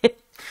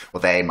 Well,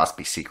 they must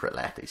be secret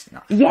lefties.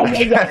 No.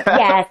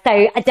 Yeah.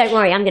 So don't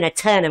worry, I'm going to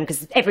turn them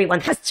because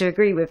everyone has to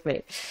agree with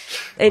me.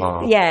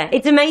 Yeah,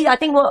 it's amazing. I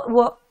think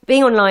what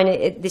being online,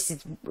 this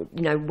is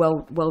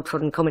well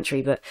trodden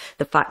commentary, but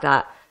the fact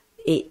that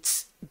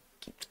it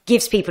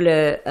gives people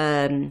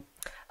a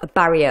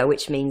barrier,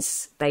 which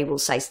means they will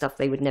say stuff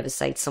they would never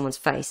say to someone's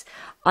face.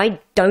 I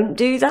don't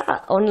do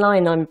that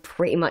online. I'm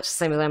pretty much the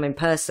same as I am in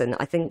person.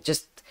 I think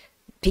just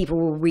people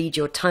will read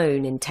your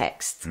tone in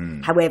text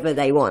however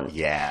they want.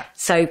 Yeah.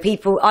 So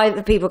people go,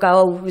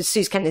 oh,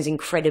 Sooz Kempner is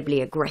incredibly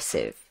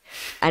aggressive.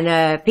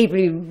 And people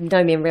who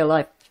know me in real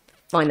life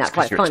find that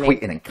quite you're funny.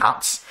 tweeting in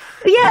cats.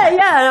 Yeah,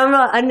 and I'm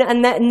not,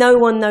 and that no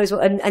one knows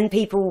what, and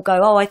people will go,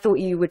 oh, I thought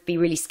you would be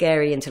really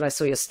scary until I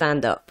saw your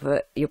stand-up,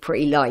 but you're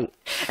pretty light.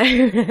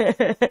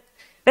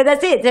 But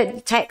that's it.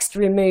 That text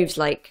removes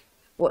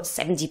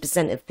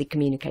 70% of the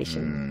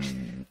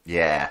communication.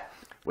 Yeah,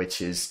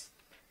 which is,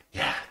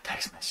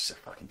 text messages are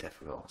fucking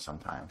difficult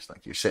sometimes.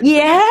 Like you're sitting,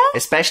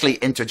 especially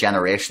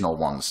intergenerational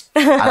ones.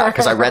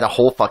 Because I read a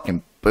whole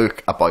fucking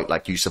book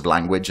about use of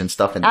language and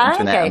stuff in the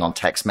internet and on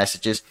text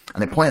messages,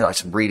 and they pointed out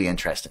some really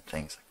interesting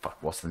things. Fuck,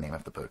 what's the name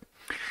of the book?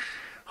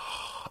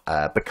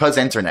 Because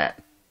Internet.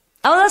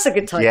 Oh, that's a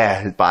good title.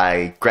 Yeah,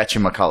 by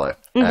Gretchen McCullough.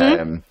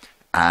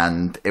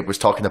 And it was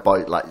talking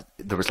about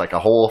there was a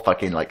whole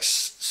fucking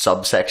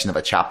subsection of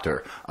a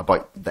chapter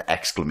about the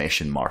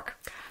exclamation mark.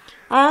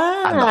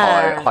 And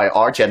how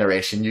our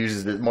generation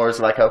uses it more as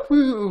a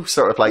woo,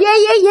 sort of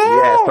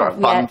sort of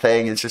fun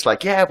thing. It's just we're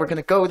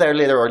gonna go there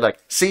later, or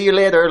see you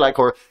later,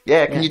 or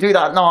can you do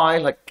that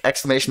now,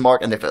 exclamation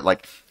mark. And if it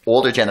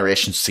older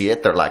generations see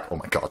it, they're like, oh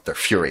my god, they're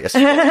furious.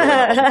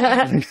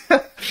 Having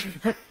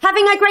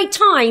a great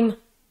time,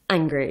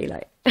 angry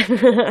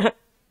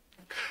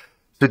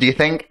So do you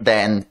think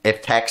then,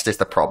 if text is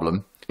the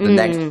problem,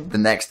 the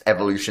next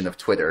evolution of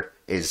Twitter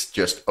is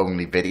just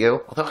only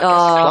video? Although I guess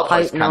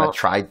Clubhouse kind of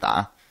tried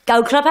that.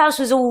 Oh, Clubhouse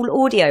was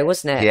all audio,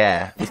 wasn't it?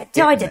 Yeah. It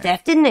died a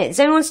death, didn't it?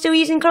 Is anyone still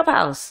using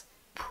Clubhouse?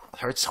 I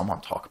heard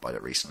someone talk about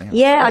it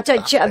recently. I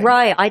don't think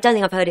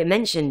I've heard it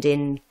mentioned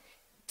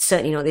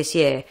certainly not this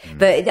year.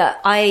 But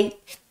I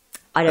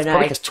don't know.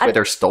 Probably because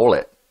Twitter stole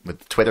it. With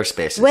the Twitter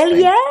Spaces thing.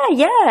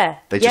 Yeah.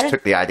 They just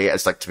took the idea.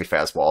 It's to be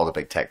fair, it's what all the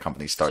big tech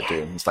companies start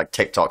doing. It's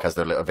TikTok has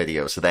their little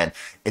videos, so then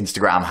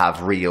Instagram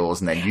have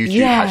reels, and then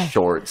YouTube has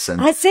shorts, and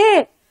that's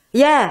it.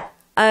 Yeah.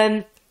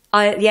 I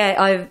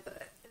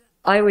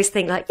always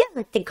think I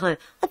think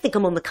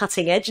I'm on the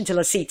cutting edge until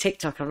I see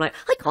TikTok. I'm like,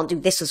 I can't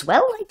do this as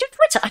well. I do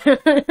Twitter.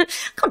 I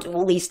can't do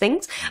all these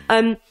things.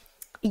 I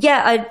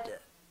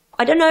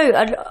don't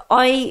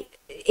know.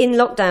 In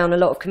lockdown, a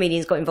lot of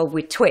comedians got involved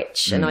with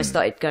Twitch, and I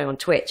started going on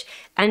Twitch.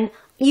 And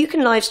you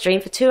can live stream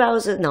for 2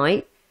 hours a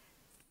night,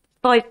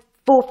 4,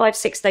 5,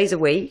 6 days a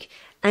week.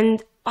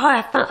 And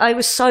I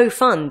was so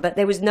fun, but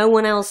there was no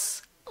one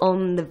else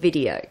on the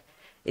video.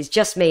 It's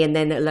just me and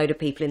then a load of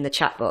people in the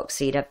chat box.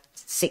 So you'd have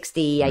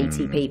 60,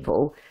 80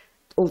 people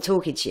all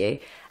talking to you.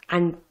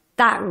 And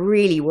that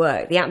really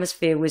worked. The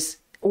atmosphere was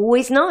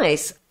always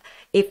nice.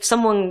 If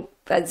someone,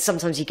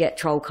 sometimes you get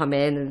troll come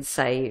in and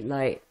say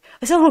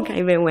someone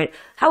came in and went,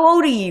 how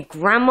old are you,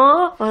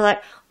 Grandma? I was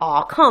like,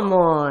 oh, come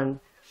on.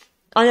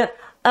 Come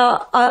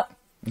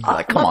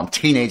on,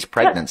 teenage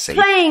pregnancy.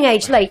 Playing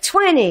age, late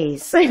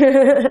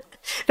 20s.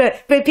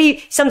 but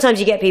sometimes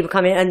you get people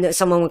come in, and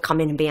someone would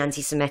come in and be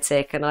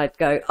anti-Semitic, and I'd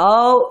go,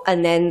 oh,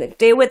 and then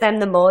deal with them,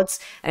 the mods,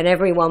 and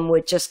everyone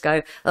would just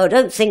go, oh,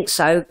 don't think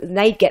so, and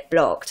they'd get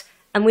blocked.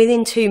 And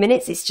within 2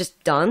 minutes, it's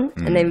just done,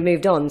 and then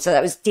moved on. So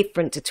that was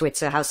different to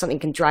Twitter, how something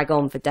can drag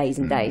on for days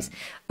and days.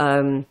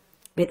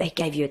 But they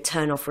gave you a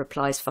turn off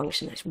replies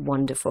function. It's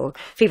wonderful.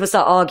 People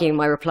start arguing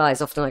my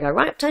replies. Often I go,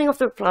 right, turning off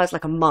the replies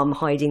like a mum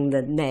hiding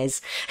the Nez.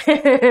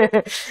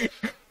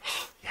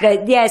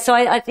 But so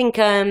I think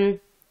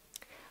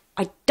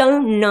I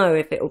don't know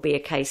if it will be a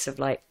case of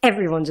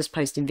everyone just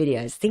posting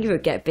videos. I think it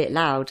would get a bit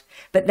loud.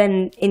 But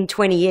then in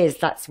 20 years,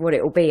 that's what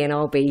it will be. And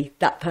I'll be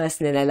that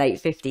person in their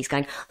late 50s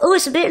going, oh,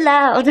 it's a bit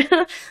loud.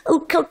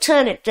 Oh,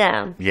 turn it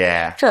down.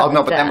 Yeah. Then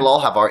we'll all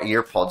have our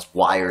ear pods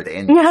wired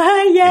in.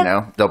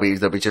 Yeah. They'll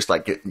be just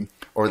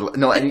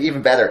and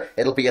even better,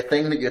 it'll be a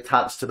thing that you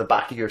attach to the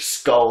back of your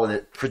skull, and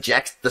it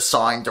projects the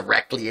sound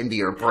directly into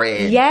your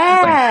brain.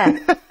 Yeah.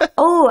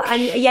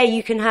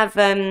 You can have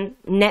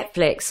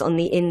Netflix on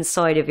the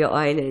inside of your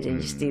eyelid,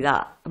 and just do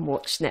that and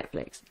watch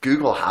Netflix.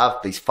 Google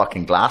have these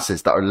fucking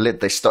glasses that are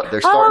lit. They're starting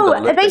to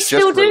are they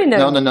still doing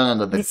them?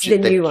 No. This is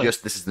the new one.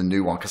 This is the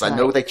new one, because I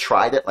know they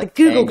tried it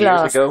Google 10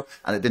 years ago,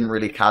 and it didn't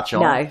really catch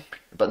on. No.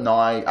 But now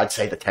I'd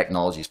say the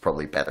technology is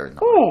probably better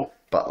now.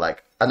 But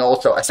and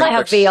also I think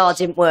how VR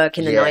didn't work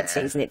in the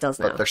 90s, and it does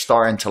now. But they're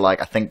starting to I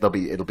think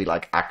it'll be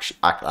AR,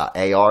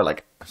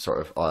 sort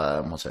of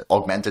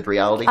augmented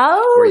reality.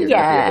 Oh, where you're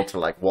gonna be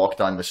able to walk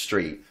down the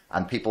street,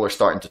 and people are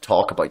starting to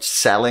talk about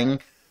selling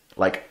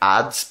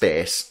ad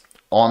space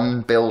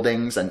on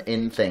buildings and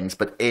in things,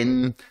 but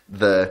in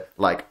the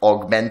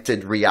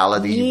augmented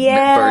reality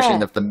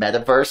version of the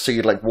metaverse. So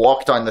you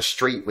walk down the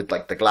street with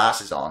the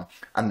glasses on,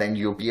 and then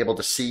you'll be able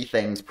to see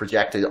things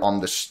projected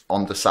on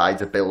the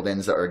sides of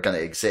buildings that are going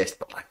to exist.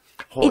 But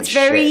holy shit.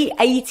 Very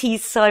 80s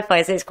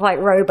sci-fi, so it's quite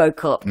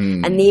RoboCop,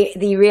 and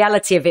the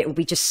reality of it will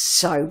be just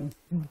so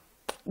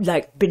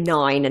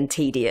benign and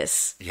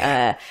tedious.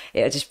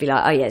 It'll just be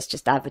it's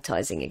just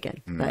advertising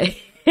again.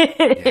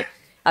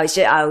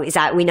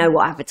 We know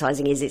what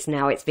advertising is. It's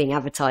being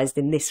advertised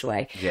in this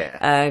way. Yeah.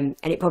 And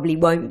it probably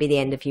won't be the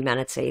end of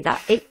humanity.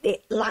 That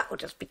will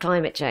just be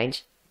climate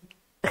change.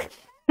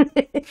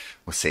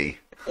 We'll see.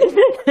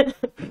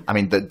 I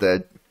mean,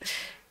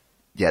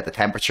 yeah, the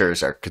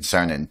temperatures are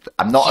concerning.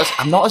 I'm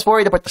not as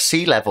worried about the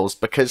sea levels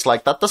because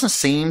like that doesn't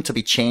seem to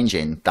be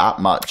changing that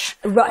much.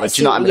 Right. Like,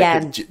 do you know what I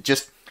mean? Like,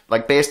 just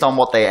like based on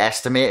what they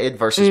estimated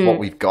versus what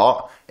we've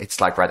got, it's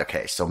like, right,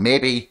 okay, so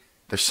maybe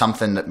there's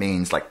something that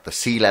means like the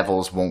sea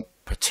levels won't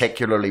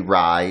particularly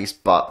rise,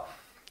 but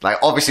like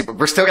obviously, but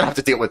we're still gonna have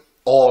to deal with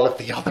all of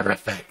the other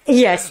effects.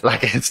 Yes.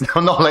 Like it's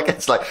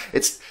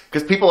it's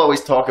because people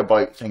always talk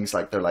about things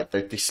like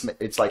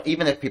it's like,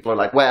 even if people are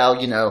like,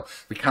 well, you know,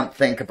 we can't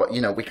think about,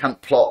 you know, we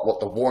can't plot what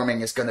the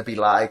warming is going to be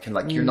like, and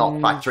like you're not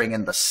factoring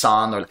in the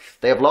sun, or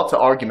they have lots of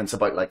arguments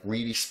about like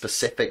really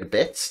specific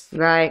bits.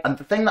 Right. And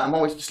the thing that I'm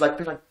always just like,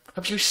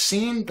 have you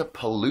seen the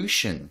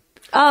pollution?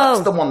 Oh.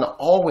 That's the one that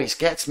always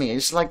gets me.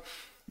 It's like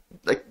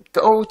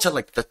go to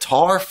like the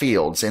tar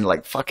fields in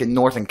like fucking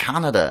northern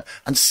Canada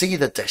and see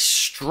the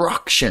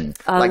destruction.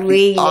 Oh, like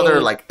really? the other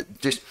like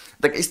just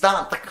like, is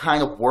that the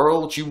kind of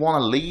world you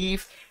want to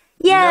leave?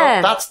 Yeah.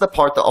 You know, that's the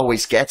part that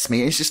always gets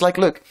me. It's just like,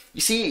 look,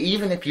 you see,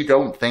 even if you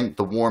don't think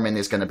the warming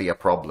is going to be a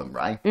problem,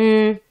 right?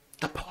 The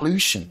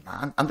pollution,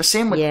 man, and the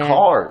same with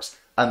cars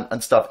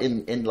and stuff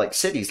in like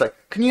cities. Like,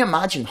 can you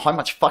imagine how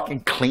much fucking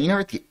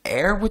cleaner the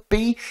air would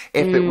be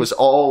if it was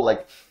all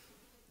like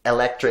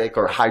electric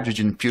or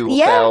hydrogen fuel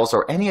cells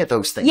or any of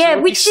those things? Yeah, it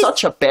would be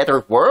such a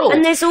better world.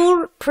 And there's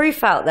all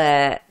proof out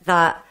there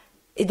that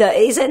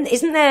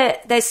isn't there?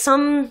 There's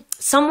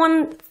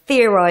someone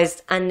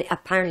theorized, and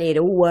apparently it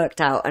all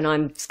worked out. And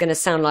I'm just going to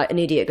sound like an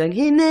idiot going,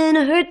 "Hey man,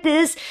 I heard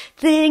this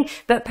thing."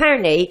 But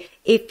apparently,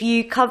 if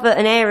you cover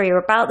an area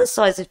about the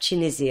size of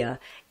Tunisia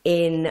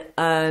in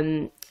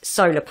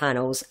solar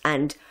panels,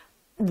 and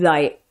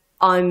like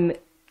I'm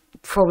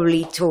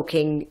probably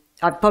talking.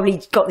 I've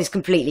probably got this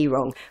completely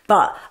wrong,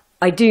 but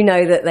I do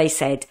know that they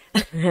said,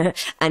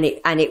 and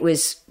it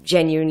was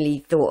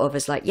genuinely thought of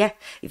as like, yeah,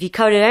 if you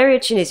covered an area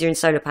of Tunisia in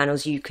solar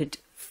panels, you could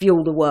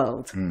fuel the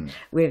world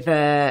with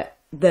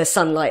the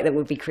sunlight that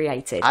would be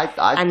created.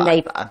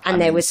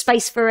 There was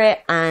space for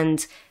it,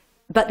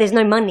 but there's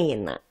no money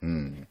in that.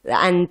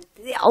 And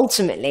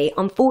ultimately,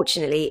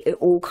 unfortunately, it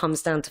all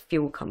comes down to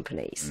fuel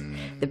companies,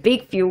 the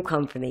big fuel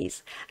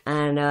companies,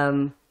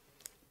 and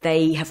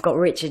they have got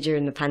richer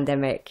during the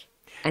pandemic.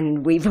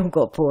 And we've all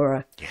got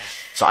poorer. Yeah.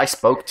 So I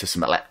spoke to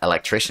some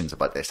electricians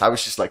about this. I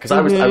was just like, because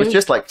I was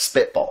just like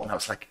spitballing. I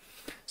was like,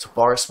 so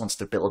Boris wants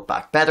to build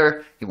back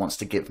better. He wants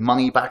to give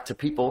money back to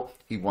people.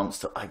 He wants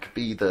to like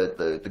be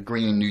the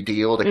Green New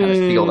Deal to kind of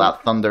steal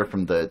that thunder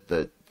from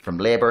from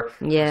Labour.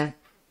 Yeah.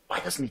 Why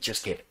doesn't he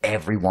just give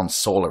everyone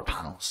solar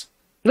panels?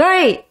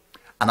 Right.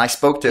 And I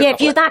spoke to... Yeah,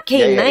 if you're that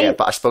keen, mate. Yeah,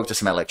 but I spoke to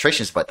some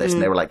electricians about this,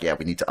 and they were like, yeah,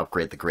 we need to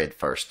upgrade the grid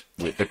first.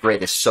 The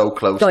grid is so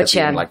close to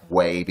being, like,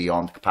 way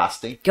beyond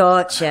capacity.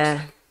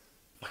 Gotcha.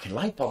 Fucking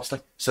light bulbs.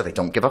 Like, so they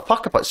don't give a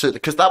fuck about it. So,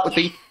 because that would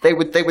be... They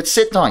would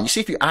sit down. You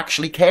see, if you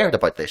actually cared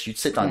about this, you'd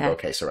sit down and go,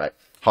 okay, so right,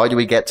 how do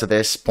we get to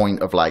this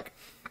point of, like,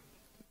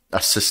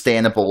 a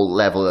sustainable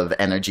level of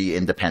energy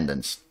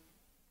independence?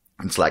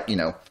 And it's like, you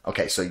know,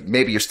 okay, so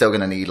maybe you're still going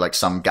to need, like,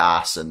 some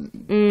gas and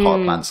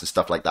power plants and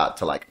stuff like that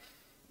to, like,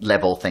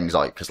 level things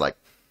out, because like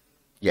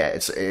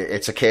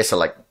it's a case of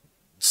like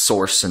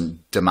source and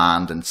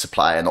demand and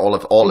supply and all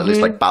of it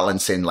is like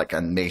balancing, like,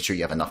 and make sure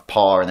you have enough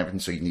power and everything.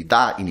 So you need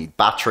that, you need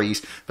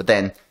batteries, but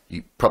then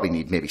you probably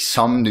need maybe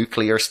some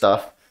nuclear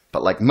stuff,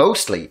 but like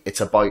mostly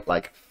it's about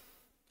like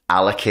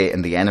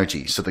allocating the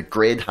energy, so the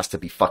grid has to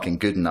be fucking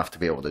good enough to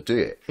be able to do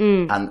it.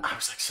 And I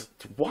was like, so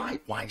why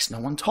is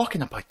no one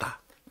talking about that?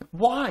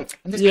 Why?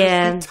 And it's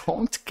because they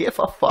don't give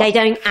a fuck. They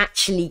don't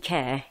actually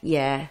care.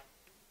 Yeah.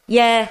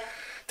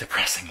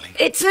 Depressingly,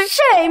 it's a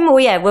shame. Well,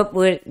 yeah,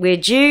 we're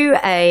due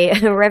a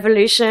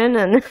revolution,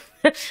 and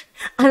I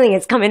think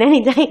it's coming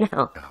any day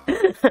now.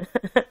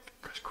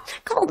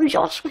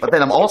 But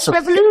then I'm also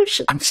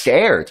revolution. I'm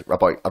scared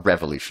about a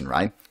revolution,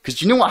 right? Because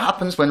do you know what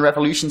happens when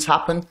revolutions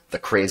happen? The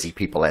crazy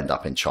people end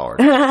up in charge.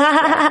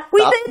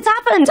 It's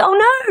happened. Oh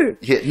no!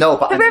 Yeah, no,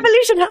 but the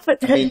revolution happened.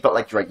 I mean, but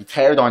like, right, you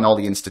tear down all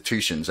the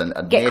institutions and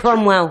get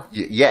Cromwell.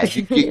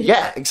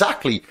 Yeah,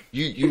 exactly.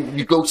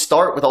 You go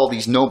start with all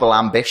these noble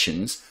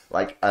ambitions,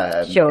 like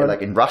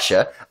like in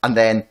Russia, and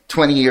then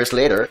 20 years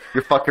later,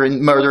 you're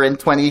fucking murdering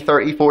 20,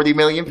 30, 40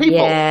 million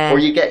people. Yeah. Or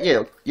you get,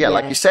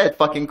 like you said,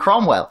 fucking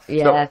Cromwell.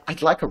 Yeah. So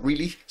I'd like a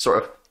really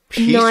sort of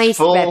peaceful, nice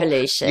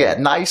revolution. Yeah,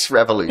 nice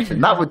revolution.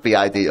 That would be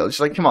ideal. Just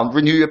like, come on,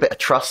 renew a bit of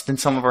trust in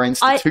some of our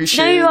institutions.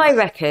 I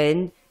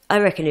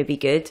reckon it'd be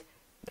good.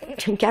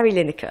 Gary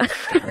Lineker.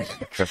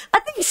 I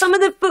think some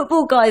of the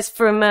football guys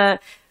from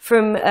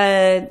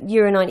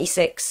Euro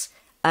 '96.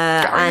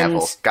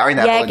 Gary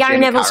Neville. Yeah, Gary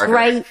Neville's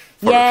great.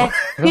 Yeah,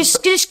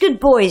 just good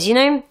boys. You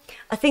know,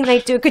 I think they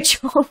do a good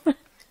job.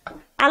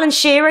 Alan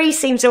Shearer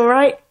seems all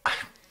right.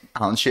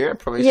 Alan Shearer,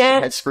 probably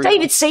head screwed.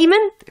 David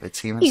Seaman.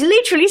 He's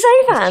literally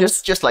safe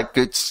hands. Just like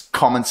good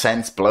common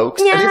sense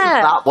blokes. Yeah. And isn't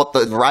that what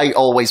the right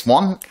always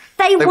want?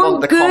 They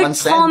want the good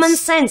common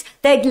sense.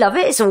 They'd love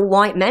it. It's all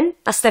white men.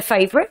 That's their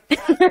favourite.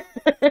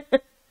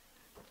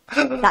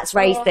 That's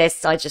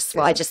racist. I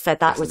just said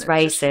that was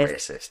racist.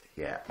 Racist.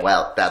 Yeah.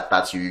 Well,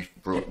 that's you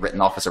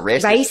written off as a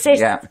racist.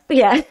 Racist.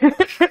 Yeah.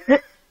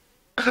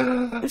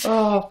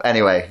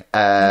 Anyway,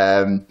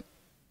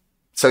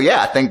 so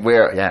yeah, I think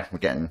we're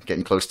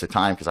getting close to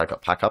time because I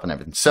got to pack up and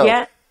everything.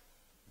 So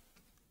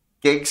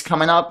gigs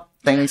coming up,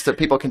 things that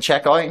people can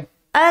check out.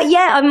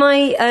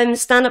 My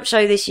stand-up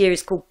show this year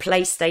is called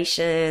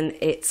PlayStation.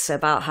 It's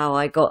about how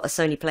I got a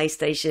Sony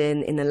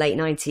PlayStation in the late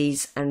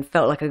 90s and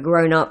felt like a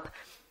grown-up.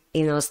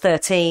 I was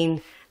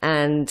 13,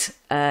 and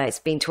it's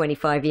been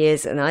 25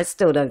 years, and I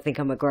still don't think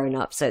I'm a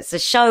grown-up. So it's a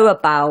show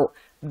about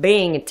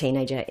being a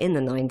teenager in the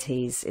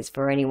 90s. It's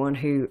for anyone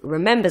who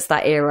remembers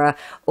that era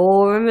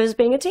or remembers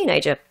being a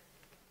teenager.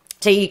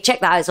 So you check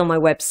that out. It's on my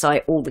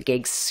website, all the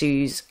gigs,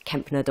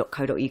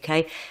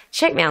 soozkempner.co.uk.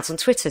 Check me out on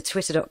Twitter,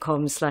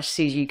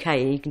 twitter.com/SoozUK,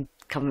 and you can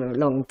come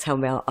along and tell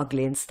me how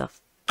ugly and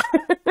stuff.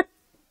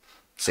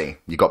 See,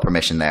 you got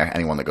permission there.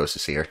 Anyone that goes to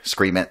see her,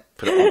 scream it,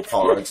 put it on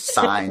cards,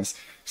 signs.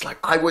 It's like,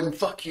 I wouldn't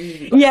fuck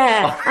you.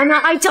 Yeah, and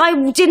I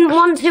didn't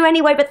want to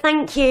anyway, but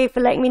thank you for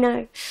letting me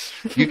know.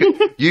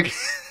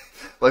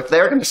 Well, if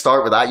they're going to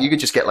start with that, you could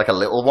just get like a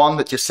little one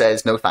that just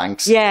says no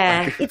thanks.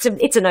 Yeah, it's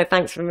a no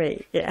thanks from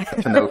me. Yeah,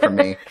 it's a no from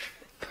me.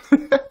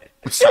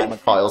 With Simon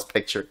Kyle's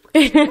picture.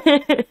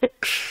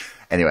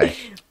 Anyway,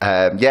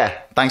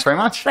 thanks very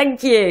much.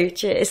 Thank you.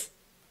 Cheers.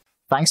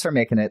 Thanks for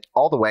making it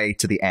all the way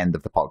to the end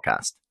of the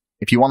podcast.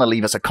 If you want to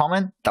leave us a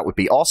comment, that would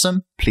be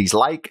awesome. Please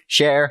like,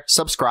 share,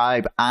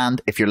 subscribe,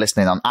 and if you're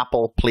listening on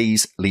Apple,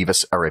 please leave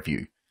us a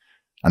review.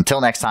 Until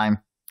next time,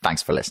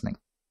 thanks for listening.